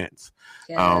Last Dance?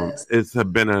 Yes. It's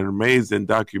been an amazing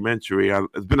documentary.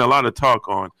 There's been a lot of talk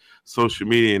on social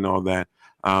media and all that.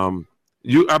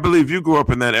 I believe you grew up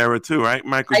in that era too, right?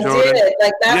 Michael Jordan. I did.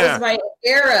 That was my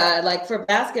era. For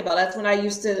basketball, that's when I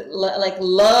used to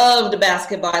loved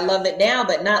basketball. I love it now,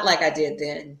 but not like I did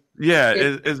then. Yeah,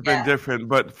 it's been different.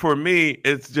 But for me,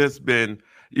 it's just been,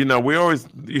 you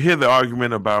hear the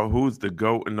argument about who's the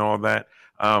GOAT and all that.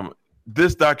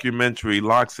 This documentary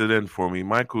locks it in for me.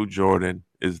 Michael Jordan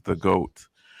is the GOAT.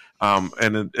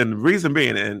 And the reason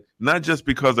being, and not just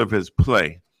because of his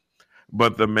play,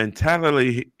 but the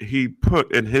mentality he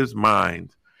put in his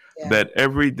mind that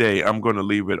every day I'm going to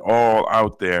leave it all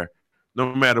out there,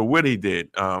 no matter what he did.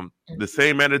 The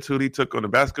same attitude he took on the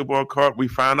basketball court, we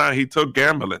found out he took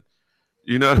gambling.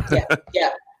 You know?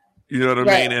 Yeah. You know what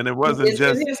I mean? And it wasn't He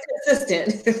was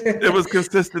consistent. It was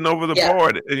consistent over the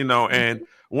board, and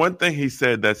one thing he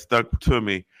said that stuck to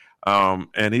me,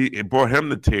 and it brought him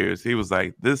to tears. He was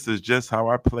like, "This is just how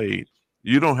I played.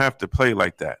 You don't have to play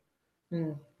like that."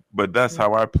 But that's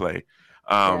how I play.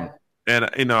 And,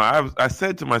 I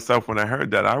said to myself when I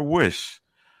heard that, I wish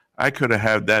I could have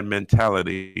had that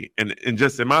mentality. And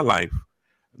just in my life,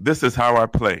 this is how I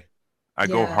play. I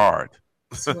go hard.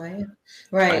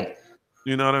 Right.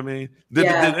 You know what I mean? Did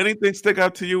anything stick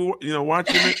out to you,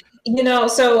 watching it?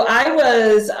 So I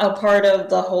was a part of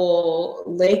the whole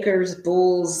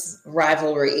Lakers-Bulls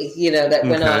rivalry, that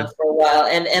went on for a while.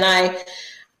 And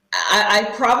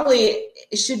I probably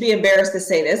should be embarrassed to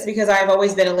say this because I've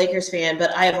always been a Lakers fan,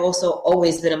 but I have also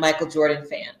always been a Michael Jordan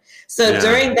fan. So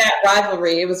during that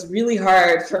rivalry, it was really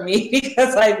hard for me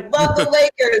because I love the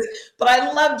Lakers, but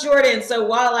I love Jordan. So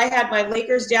while I had my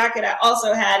Lakers jacket, I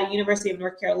also had a University of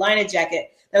North Carolina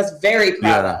jacket that I was very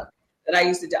proud of. That I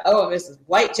used to do. Oh, this is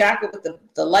white jacket with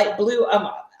the light blue.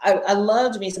 I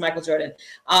loved me some Michael Jordan.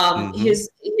 His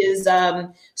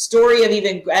story of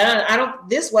even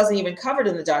this wasn't even covered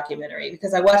in the documentary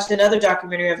because I watched another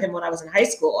documentary of him when I was in high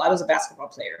school. I was a basketball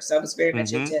player, so I was very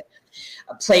much into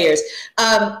players.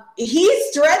 He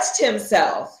stretched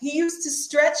himself. He used to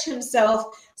stretch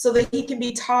himself so that he can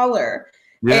be taller.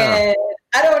 And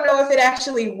I don't know if it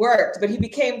actually worked, but he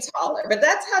became taller. But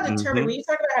that's how determined. When you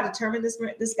talk about how determined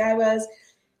this guy was,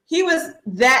 he was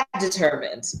that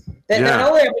determined that Yeah. not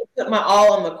only am I going to put my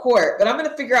all on the court, but I'm going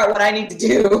to figure out what I need to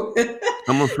do.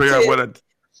 I'm gonna figure out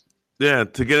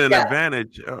to get an Yeah.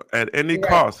 advantage at any Right.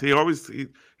 cost.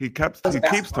 He keeps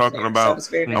talking about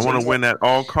I want to win at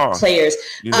all costs. Players,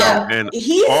 You know, and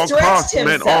he all stretched costs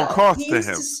himself. meant all costs He to used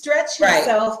him. to stretch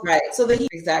himself, right? So that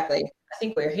exactly. I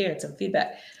think we're hearing some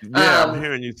feedback. Yeah, I'm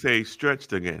hearing you say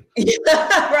stretched again.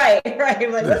 right. I'm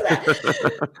like, what's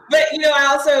that? But I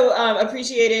also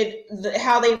appreciated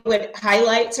how they would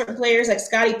highlight certain players, like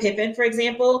Scottie Pippen, for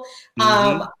example.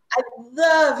 I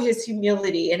love his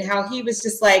humility and how he was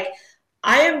just like,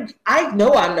 I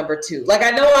know I'm number 2. Like,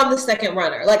 I know I'm the second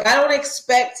runner. Like, I don't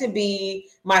expect to be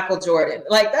Michael Jordan.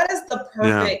 Like, that is the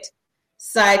perfect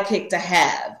sidekick to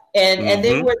have. And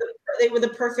they were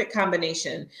the perfect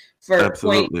combination for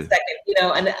point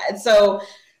second, and so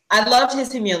I loved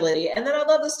his humility. And then I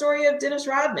love the story of Dennis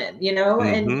Rodman,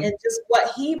 and just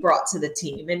what he brought to the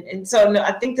team. And so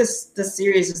I think this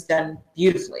series is done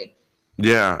beautifully.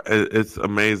 Yeah, it's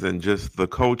amazing, just the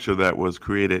culture that was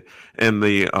created, and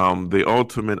the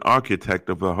ultimate architect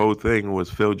of the whole thing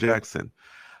was Phil Jackson.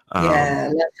 Phil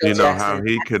Jackson. How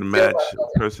he could match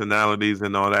personalities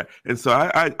and all that, and so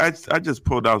I just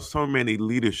pulled out so many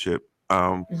leadership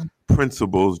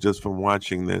principles just from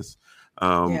watching this.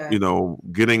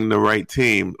 Getting the right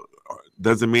team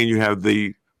doesn't mean you have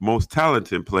the most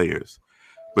talented players,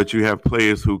 but you have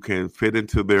players who can fit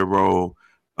into their role.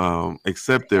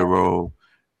 Accept their role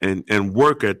and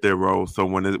work at their role. So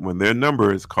when their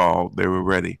number is called, they were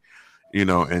ready,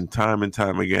 and time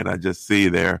again, I just see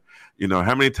there,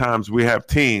 how many times we have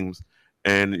teams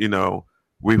and,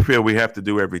 we feel we have to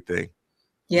do everything.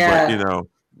 Yeah. But,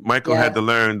 Michael had to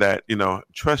learn that,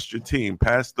 trust your team,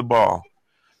 pass the ball,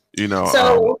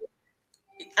 So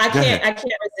I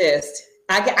can't resist.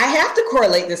 I have to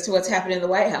correlate this to what's happening in the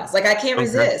White House. Like, I can't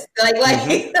resist.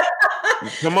 Like,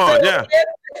 come on, so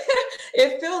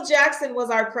if Phil Jackson was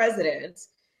our president,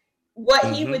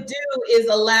 what he would do is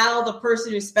allow the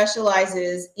person who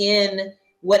specializes in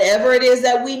whatever it is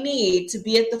that we need to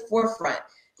be at the forefront.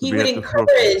 He would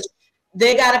encourage,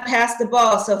 they got to pass the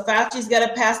ball. So Fauci's got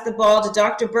to pass the ball to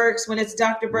Dr. Birx when it's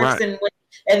Dr. Birx,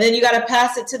 and then you got to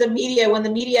pass it to the media when the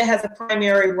media has a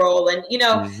primary role. And,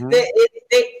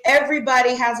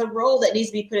 everybody has a role that needs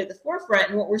to be put at the forefront.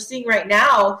 And what we're seeing right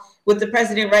now with the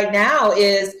president right now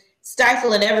is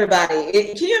stifling everybody.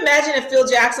 Can you imagine if Phil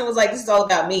Jackson was like, this is all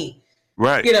about me?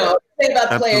 Right. Think about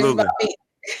the players, about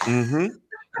me.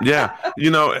 Yeah.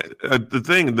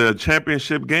 The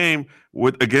championship game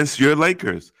against your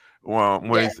Lakers. Well,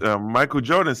 when Michael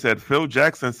Jordan said, Phil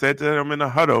Jackson said to him in the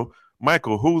huddle,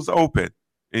 Michael, who's open?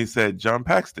 And he said, John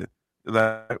Paxton.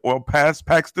 Like, well, pass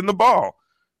Paxton the ball.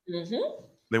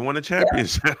 They won a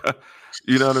championship.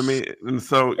 You know what I mean? And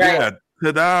so,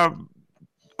 ta-da,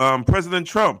 President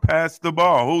Trump, pass the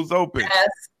ball. Who's open?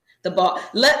 Pass the ball.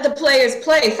 Let the players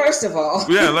play, first of all.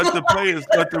 Let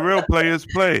the real players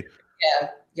play.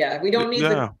 Yeah. We don't need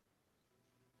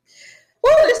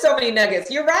there's so many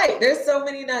nuggets. You're right. There's so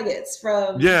many nuggets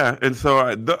from. Yeah, and so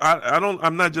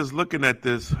I'm not just looking at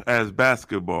this as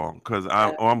basketball because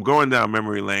I'm going down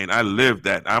memory lane. I lived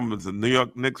that. I was a New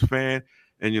York Knicks fan,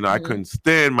 and I couldn't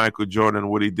stand Michael Jordan,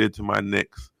 what he did to my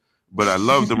Knicks, but I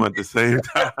loved him at the same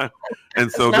time.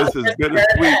 And so this is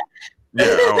bittersweet. Yeah,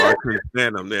 I couldn't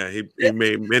stand him. Yeah, he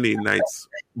made many nights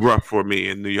rough for me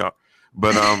in New York.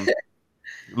 But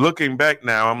looking back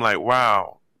now, I'm like,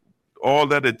 wow. All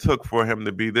that it took for him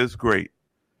to be this great,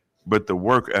 but the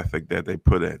work ethic that they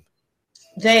put in.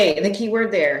 the key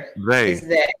word there is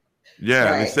they.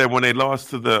 Yeah, right. They said when they lost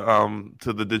to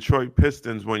the Detroit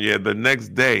Pistons one year, the next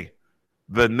day,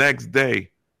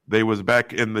 they was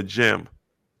back in the gym.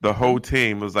 The whole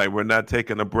team was like, we're not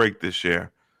taking a break this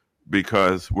year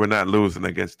because we're not losing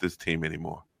against this team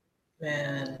anymore.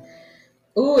 Man.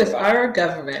 Ooh, if our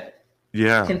government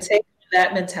can take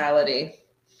that mentality.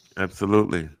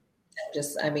 Absolutely.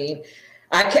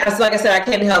 I can't, like I said, I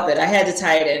can't help it. I had to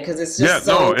tie it in because it's just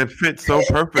it fits so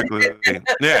perfectly. And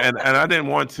I didn't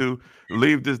want to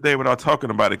leave this day without talking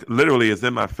about it. Literally, it's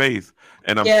in my face,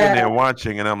 and I'm sitting there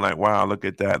watching, and I'm like, wow, look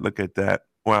at that,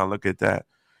 wow, look at that.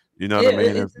 You know what I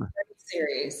mean? It's a great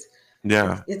series.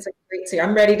 Yeah, it's a great series.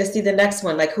 I'm ready to see the next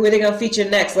one. Like, who are they going to feature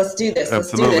next? Let's do this.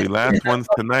 Absolutely. Last one's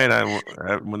tonight.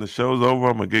 When the show's over,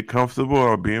 I'm gonna get comfortable.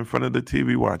 I'll be in front of the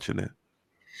TV watching it.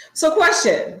 So,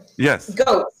 question. Yes.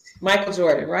 GOAT, Michael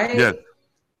Jordan, right? Yes.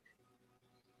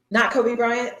 Not Kobe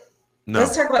Bryant? No.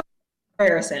 Let's talk about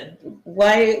comparison.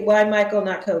 Why Michael,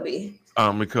 not Kobe?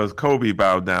 Because Kobe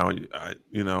bowed down,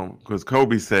 because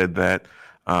Kobe said that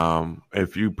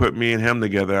if you put me and him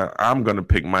together, I'm going to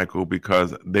pick Michael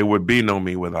because there would be no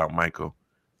me without Michael.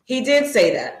 He did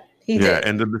say that. He did.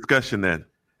 And the discussion then.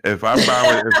 If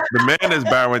the man is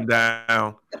bowing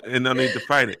down, and no need to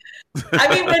fight it. I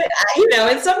mean, but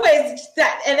in some ways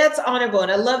that's honorable,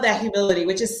 and I love that humility,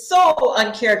 which is so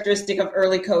uncharacteristic of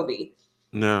early Kobe.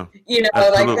 No, like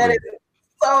that is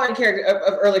so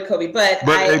uncharacteristic of early Kobe. But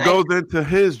it goes into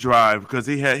his drive because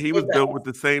he was built with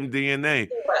the same DNA.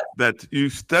 That you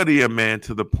study a man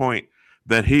to the point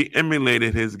that he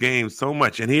emulated his game so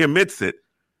much, and he admits it.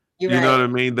 You know what I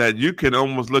mean? That you can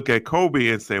almost look at Kobe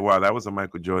and say, wow, that was a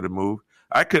Michael Jordan move.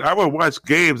 I would watch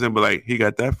games and be like, he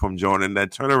got that from Jordan.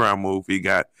 That turnaround move he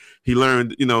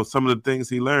learned, some of the things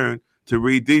he learned to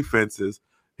read defenses.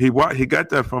 He got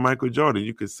that from Michael Jordan.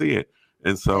 You could see it.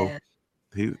 And so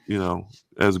he,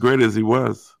 as great as he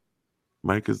was,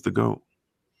 Mike is the GOAT.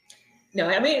 No,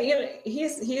 I mean,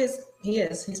 he's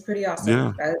pretty awesome.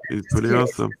 Yeah, he's pretty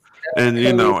awesome. And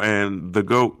and the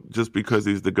GOAT, just because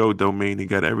he's the GOAT, don't mean he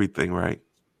got everything right.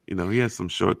 He has some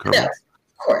shortcomings. No,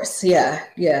 of course, yeah,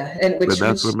 and but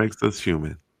that's what makes us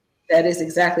human. That is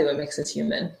exactly what makes us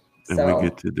human. And we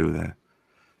get to do that.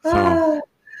 So,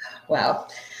 wow.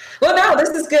 Well, no, this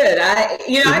is good. I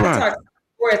can talk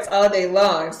sports all day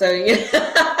long. So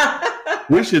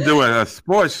we should do a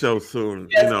sports show soon.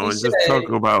 Yes, and just talk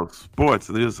about sports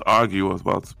and just argue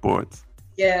about sports.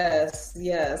 Yes.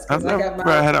 I've never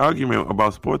had an argument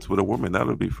about sports with a woman. That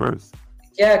would be first.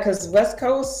 Yeah, because West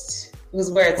Coast was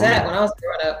where it's at when I was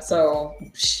growing up. So,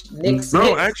 Knicks.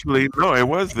 Actually, it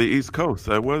was the East Coast.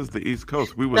 It was the East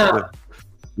Coast. We was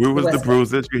the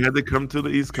Bruisers. We had to come to the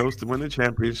East Coast to win the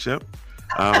championship.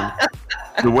 The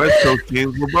West Coast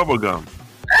teams were bubblegum.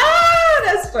 Oh,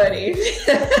 that's funny.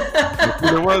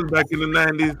 It was back in the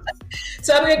 90s.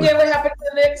 Tell me again what happened to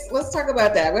the Knicks. Let's talk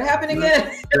about that. What happened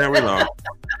again? Yeah, we lost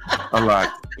a lot.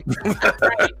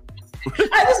 Right.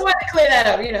 I just wanted to clear that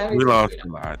up. We lost a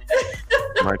lot.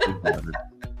 Michael Jordan.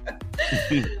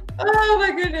 Oh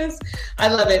my goodness, I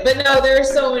love it. But no, there are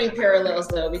so many parallels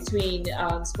though between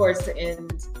sports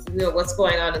and what's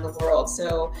going on in the world.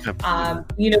 So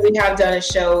we have done a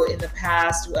show in the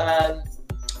past.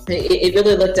 It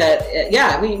really looked at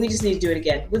we just need to do it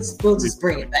again. We'll just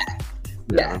bring it back.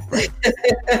 Yeah.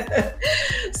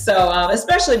 So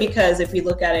especially because if we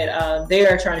look at it, they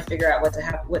are trying to figure out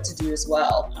what to do as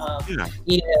well.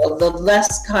 The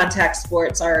less contact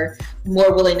sports are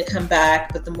more willing to come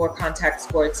back, but the more contact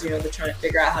sports, they're trying to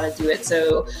figure out how to do it.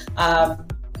 So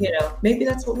maybe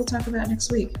that's what we'll talk about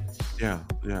next week.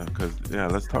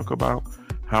 Let's talk about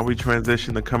how we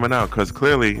transition to coming out, because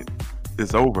clearly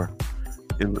it's over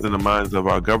in the minds of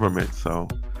our government. So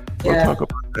we'll talk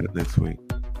about that next week.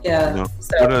 Yeah.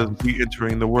 What does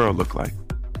re-entering the world look like?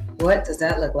 What does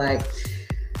that look like?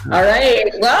 All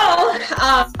right. Well,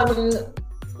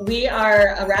 we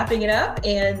are wrapping it up,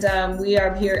 and we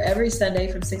are here every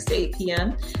Sunday from 6 to 8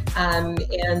 p.m. And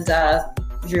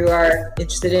if you are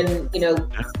interested in,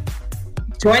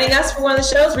 joining us for one of the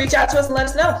shows, reach out to us and let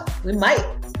us know. We might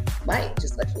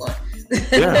just let you on.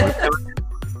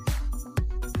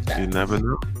 You never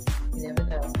know.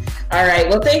 All right.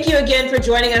 Well, thank you again for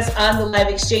joining us on the Live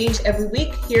Exchange every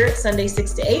week here at Sunday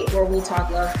 6 to 8, where we talk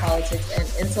love, politics,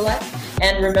 and intellect.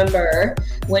 And remember,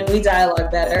 when we dialogue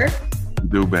better,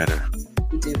 do better.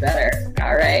 We do better.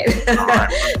 All right.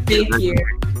 Thank you.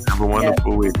 Have a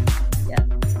wonderful week. Yeah.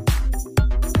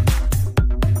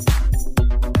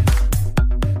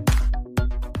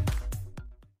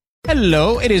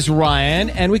 Hello, it is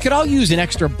Ryan, and we could all use an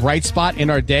extra bright spot in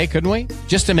our day, couldn't we?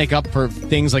 Just to make up for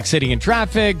things like sitting in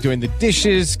traffic, doing the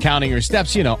dishes, counting your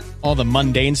steps, all the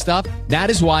mundane stuff. That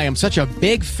is why I'm such a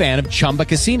big fan of Chumba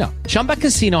Casino. Chumba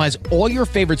Casino has all your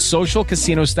favorite social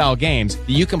casino-style games that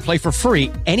you can play for free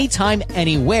anytime,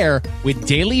 anywhere with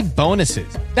daily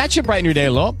bonuses. That should brighten your day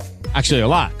a little. Actually, a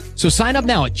lot. So sign up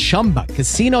now at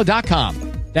ChumbaCasino.com.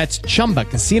 That's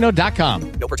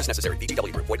ChumbaCasino.com. No purchase necessary.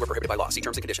 VGW Group. Void where prohibited by law. See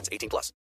terms and conditions. 18+.